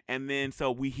everybody, and then so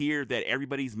we hear that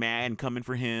everybody's mad and coming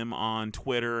for him on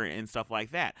Twitter and stuff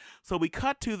like that. So we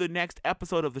cut to the next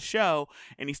episode of the show,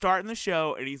 and he's starting the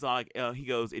show, and he's like, he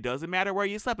goes, "It doesn't matter where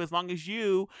you slept as long as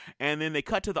you," and then they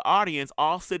cut to the audience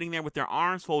all sitting there with their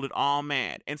arms folded, all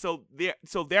mad, and so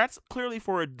that's clearly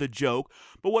for the joke.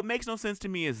 But what makes no sense to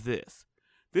me is this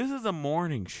is a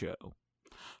morning show.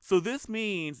 So this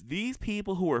means these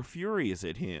people who are furious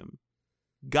at him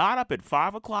got up at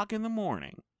 5 o'clock in the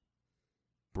morning,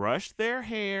 brushed their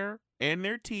hair and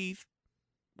their teeth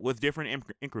with different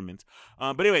increments.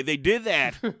 But anyway, they did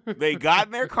that. They got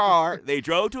in their car. They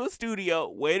drove to a studio,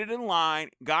 waited in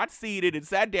line, got seated and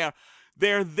sat down.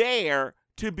 They're there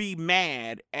to be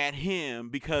mad at him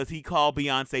because he called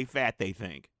Beyonce fat, they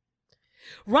think.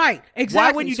 Right,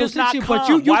 exactly. Why would you just not come? But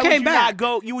you Why came would you back. Not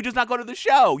go? You would just not go to the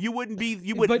show. You wouldn't be.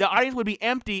 The audience would be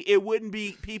empty. It wouldn't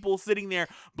be people sitting there,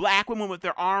 black women with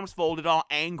their arms folded, all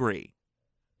angry.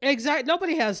 Exactly.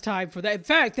 Nobody has time for that. In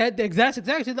fact, that's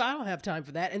exactly. I don't have time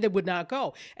for that, and they would not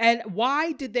go. And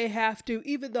why did they have to?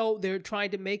 Even though they're trying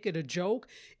to make it a joke,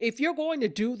 if you're going to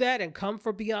do that and come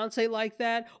for Beyonce like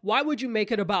that, why would you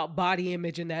make it about body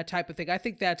image and that type of thing? I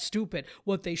think that's stupid.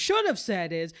 What they should have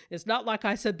said is, it's not like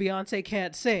I said Beyonce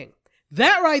can't sing.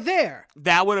 That right there.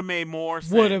 That would have made more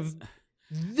sense.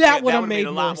 That would have made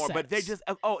a lot more sense. But they just,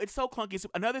 it's so clunky.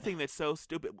 Another thing that's so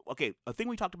stupid, okay, a thing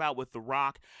we talked about with The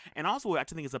Rock, and also what I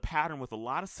actually think is a pattern with a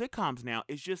lot of sitcoms now,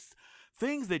 is just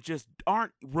things that just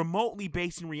aren't remotely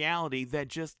based in reality that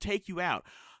just take you out.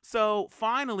 So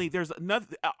finally, there's another,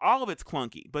 all of it's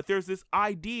clunky, but there's this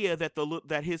idea that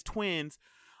that his twins,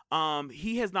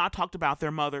 he has not talked about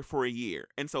their mother for a year.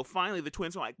 And so finally the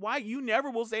twins are like, why? You never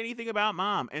will say anything about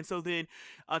mom. And so then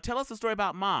tell us a story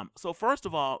about mom. So first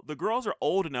of all, the girls are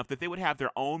old enough that they would have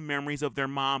their own memories of their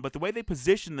mom. But the way they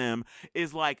position them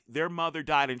is like their mother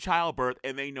died in childbirth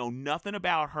and they know nothing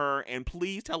about her. And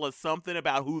please tell us something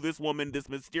about who this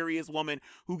mysterious woman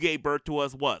who gave birth to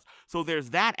us was. So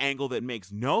there's that angle that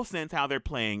makes no sense how they're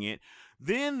playing it.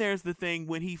 Then there's the thing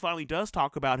when he finally does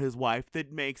talk about his wife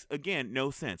that makes, again, no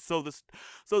sense. So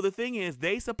the thing is,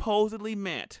 they supposedly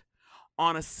met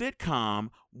on a sitcom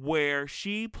where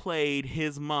she played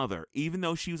his mother, even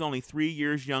though she was only 3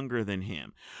 years younger than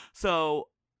him. So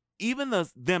even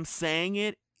them saying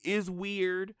it is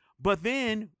weird. But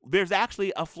then there's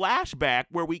actually a flashback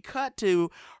where we cut to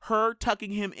her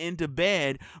tucking him into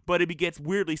bed, but it gets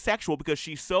weirdly sexual because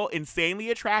she's so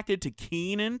insanely attracted to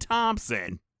Kenan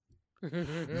Thompson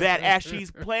that as she's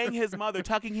playing his mother,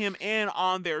 tucking him in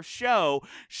on their show,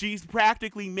 she's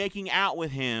practically making out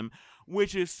with him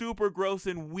which is super gross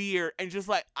and weird and just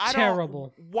like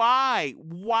Terrible. Why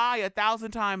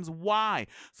 1,000 times why?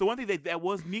 So one thing that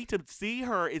was neat to see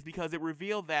her is because it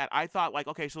revealed that I thought like,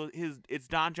 okay, so it's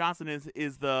Don Johnson is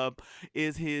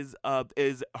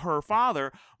her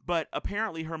father, but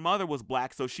apparently her mother was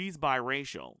black, so she's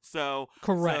biracial. So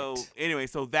correct. So anyway,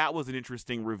 so that was an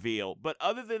interesting reveal. But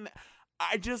other than that,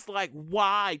 I just like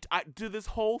why to this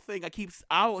whole thing. I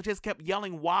just kept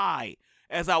yelling why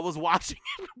as I was watching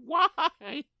it.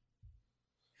 Why?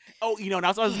 Oh, and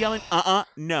also I was yelling,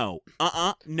 no,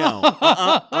 no,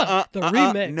 the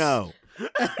remix, no,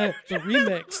 the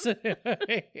remix.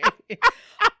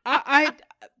 I'm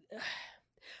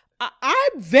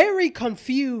very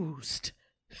confused,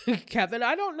 Kevin.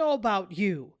 I don't know about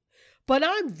you, but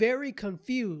I'm very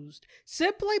confused.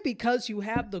 Simply because you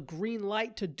have the green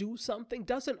light to do something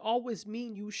doesn't always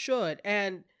mean you should.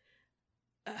 And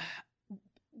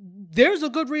there's a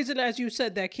good reason, as you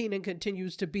said, that Kenan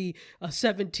continues to be a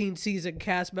 17-season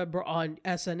cast member on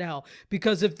SNL.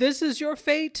 Because if this is your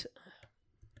fate,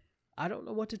 I don't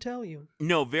know what to tell you.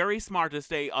 No, very smart to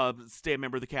stay a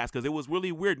member of the cast, because it was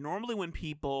really weird. Normally when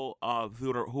people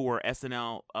who are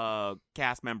SNL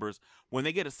cast members, when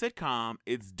they get a sitcom,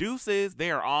 it's deuces.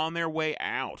 They are on their way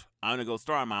out. I'm going to go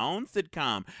start my own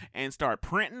sitcom and start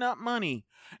printing up money.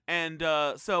 And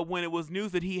so when it was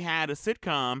news that he had a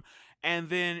sitcom,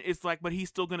 and then it's like, but he's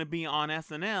still going to be on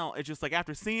SNL, it's just like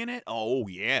after seeing it, oh,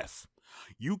 yes.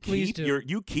 You keep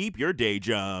your day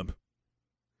job.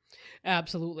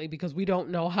 Absolutely, because we don't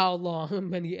know how long,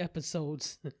 many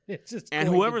episodes it's just. And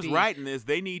whoever's writing this,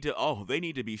 they need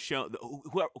to be shown.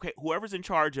 Whoever's in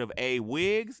charge of A,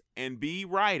 wigs, and B,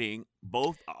 writing,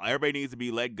 both, everybody needs to be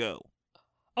let go.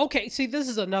 Okay, see, this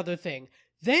is another thing.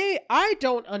 I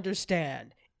don't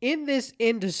understand in this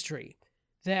industry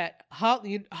that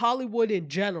Hollywood in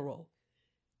general,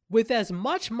 with as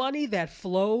much money that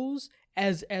flows,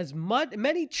 as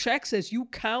many checks as you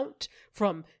count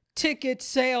from ticket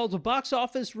sales, box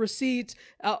office receipts,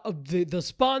 the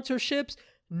sponsorships,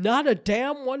 not a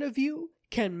damn one of you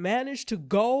can manage to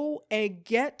go and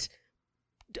get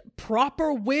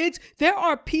proper wigs. There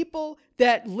are people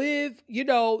that live,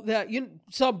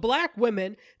 some black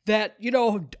women that,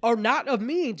 are not of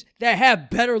means that have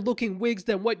better looking wigs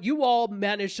than what you all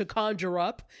managed to conjure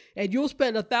up. And you'll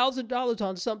spend $1,000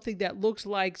 on something that looks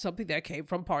like something that came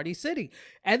from Party City.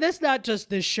 And that's not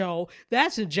just this show.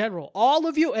 That's in general. All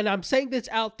of you, and I'm saying this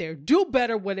out there, do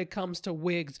better when it comes to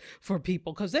wigs for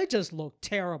people, because they just look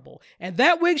terrible. And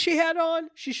that wig she had on,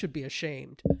 she should be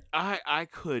ashamed. I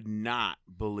could not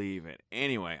believe it.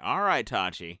 Anyway, all right,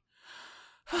 Tachi.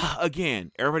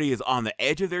 Again, everybody is on the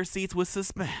edge of their seats with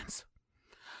suspense.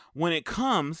 When it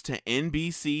comes to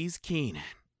NBC's Kenan,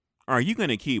 are you going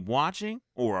to keep watching,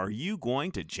 or are you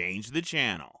going to change the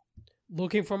channel?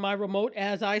 Looking for my remote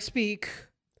as I speak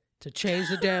to change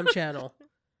the damn channel.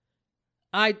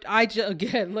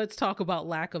 Again, let's talk about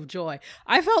lack of joy.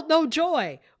 I felt no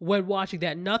joy when watching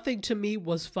that. Nothing to me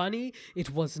was funny.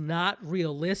 It was not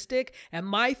realistic. And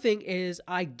my thing is,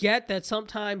 I get that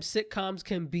sometimes sitcoms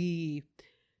can be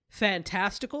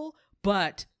fantastical,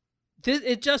 but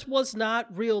it just was not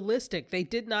realistic. They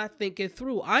did not think it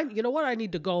through. You know what? I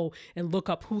need to go and look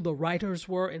up who the writers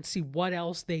were and see what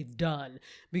else they've done,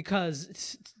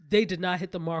 because they did not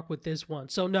hit the mark with this one.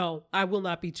 So no, I will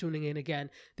not be tuning in again.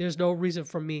 There's no reason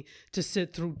for me to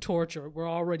sit through torture. We're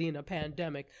already in a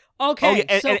pandemic. Okay,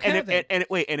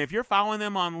 and if you're following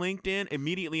them on LinkedIn,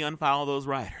 immediately unfollow those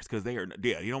writers, because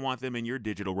you don't want them in your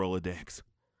digital Rolodex.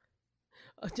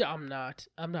 I'm not.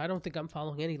 I don't think I'm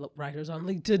following any writers on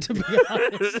LinkedIn, to be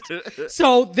honest.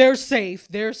 So they're safe.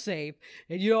 And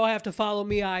you don't have to follow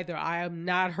me either. I am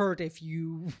not hurt if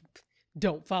you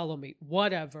don't follow me.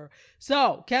 Whatever.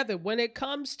 So, Kevin, when it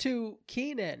comes to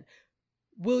Kenan,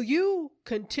 will you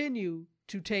continue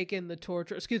to take in the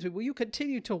torture? Will you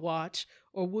continue to watch,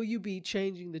 or will you be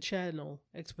changing the channel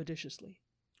expeditiously?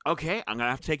 Okay, I'm going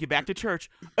to have to take you back to church.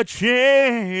 A change.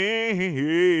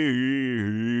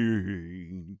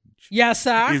 Yes,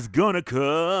 sir. Is going to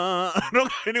come.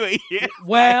 Anyway, yes.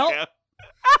 Well.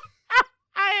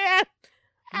 I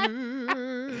am.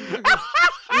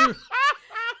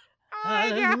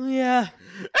 Hallelujah.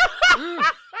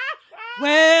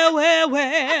 Well.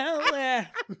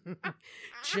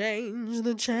 Change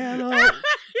the channel.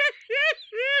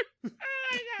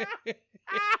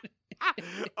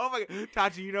 Oh my God,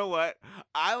 Tachi, you know what?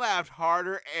 I laughed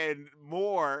harder and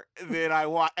more than I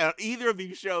watched either of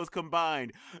these shows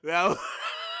combined.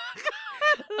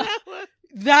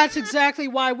 That's exactly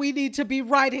why we need to be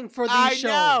writing for these shows.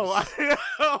 I know.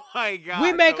 Oh my God.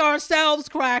 We make ourselves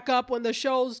crack up when the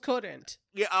shows couldn't.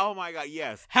 Yeah. Oh my God.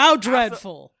 Yes. How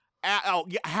dreadful. Oh,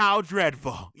 yeah, how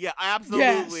dreadful. Yeah, I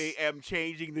absolutely am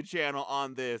changing the channel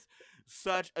on this.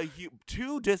 Such a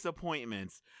two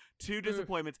disappointments.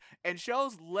 And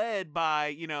shows led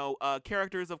by,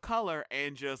 characters of color,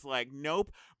 and just like,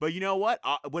 nope. But you know what?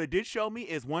 What it did show me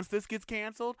is once this gets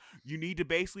canceled, you need to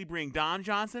basically bring Don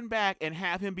Johnson back and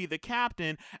have him be the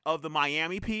captain of the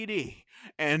Miami PD.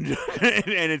 And and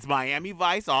it's Miami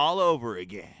Vice all over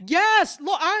again. Yes,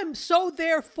 look, I'm so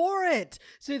there for it.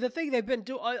 See, the thing they've been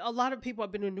doing, a lot of people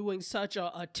have been doing such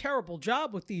a terrible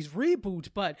job with these reboots,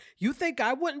 but you think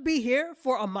I wouldn't be here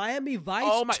for a Miami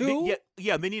Vice too?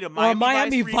 They need a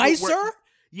Miami Vicer?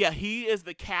 Yeah, he is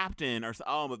the captain, or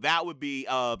that would be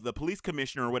the police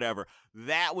commissioner or whatever.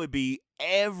 That would be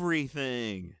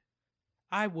everything.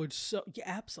 I would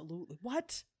absolutely.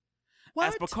 What?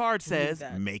 As Picard says,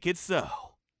 make it so.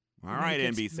 All right,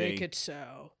 NBC. Make it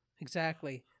so.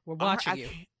 Exactly. We're watching you.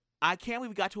 I can't believe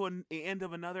we got to the end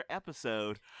of another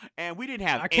episode, and we didn't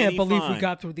have I can't any believe fun. we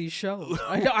got through these shows.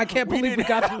 I can't believe we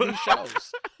got through these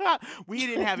shows. We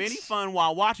didn't have any fun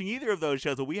while watching either of those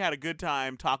shows, but we had a good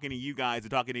time talking to you guys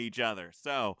and talking to each other.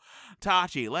 So,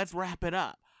 Tachi, let's wrap it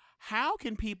up. How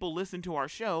can people listen to our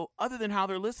show other than how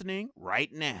they're listening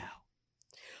right now?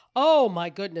 Oh my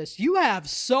goodness. You have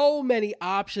so many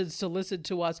options to listen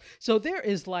to us. So there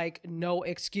is like no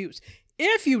excuse.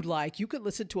 If you'd like, you can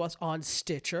listen to us on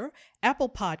Stitcher, Apple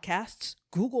Podcasts,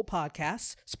 Google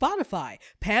Podcasts, Spotify,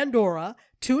 Pandora,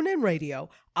 TuneIn Radio,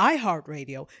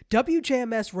 iHeartRadio,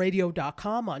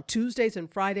 WJMSradio.com on Tuesdays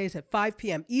and Fridays at 5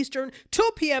 p.m. Eastern, 2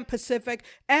 p.m. Pacific.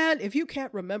 And if you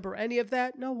can't remember any of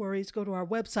that, no worries. Go to our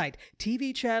website,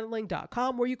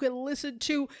 tvchanneling.com, where you can listen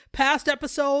to past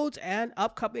episodes and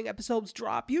upcoming episodes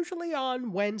drop, usually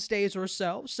on Wednesdays or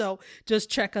so. So just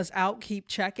check us out. Keep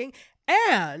checking.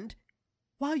 And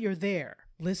while you're there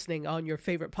listening on your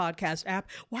favorite podcast app,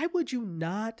 why would you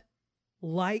not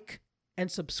like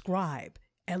and subscribe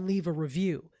and leave a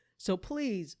review? So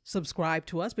please subscribe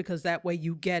to us, because that way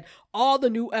you get all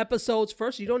the new episodes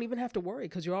first. You don't even have to worry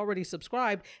because you're already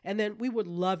subscribed. And then we would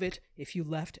love it if you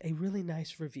left a really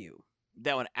nice review.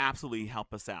 That would absolutely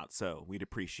help us out, so we'd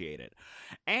appreciate it.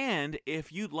 And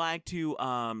if you'd like to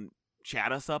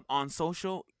chat us up on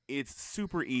social, it's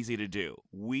super easy to do.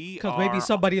 Because maybe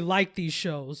somebody liked these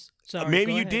shows. Sorry,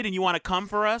 maybe you did and you want to come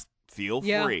for us. Feel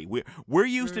free. We're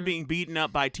used to being beaten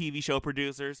up by TV show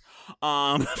producers.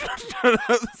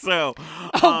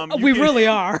 We really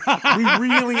are. We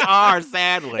really are,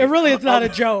 sadly. It really is not a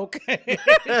joke.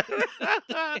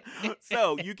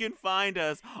 So you can find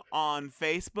us on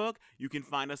Facebook. You can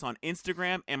find us on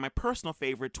Instagram, and my personal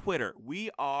favorite, Twitter. We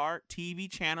are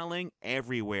TV channeling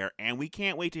everywhere, and we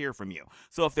can't wait to hear from you.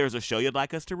 So if there's a show you'd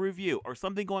like us to review or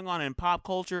something going on in pop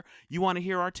culture you want to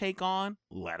hear our take on,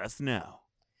 let us know.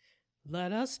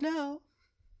 Let us know.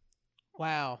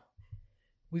 Wow.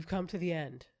 We've come to the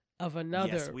end of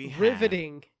another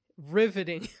riveting.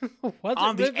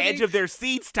 On the edge of their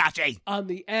seats, Tachi. On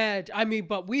the edge. I mean,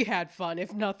 but we had fun,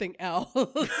 if nothing else.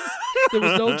 There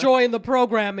was no joy in the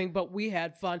programming, but we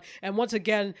had fun. And once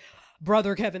again,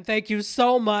 Brother Kevin, thank you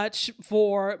so much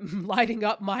for lighting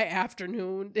up my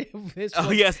afternoon.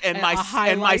 And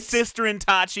my sister and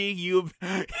Tachi,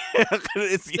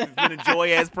 it's been a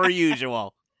joy as per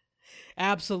usual.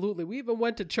 Absolutely. We even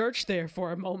went to church there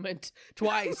for a moment,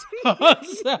 twice.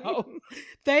 So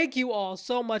thank you all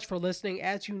so much for listening.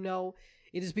 As you know,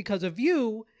 it is because of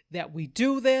you that we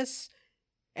do this,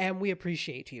 and we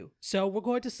appreciate you. So we're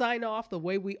going to sign off the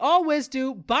way we always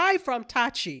do. Bye from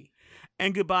Tachi.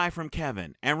 And goodbye from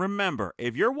Kevin. And remember,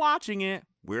 if you're watching it,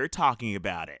 we're talking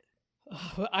about it.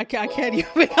 I can't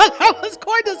even. I was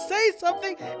going to say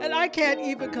something, and I can't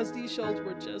even, because these shows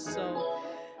were just so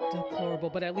deplorable.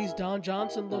 But at least Don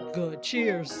Johnson looked good.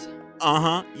 Cheers.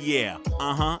 Yeah.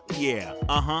 Yeah. Yeah.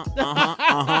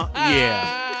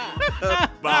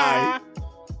 Bye.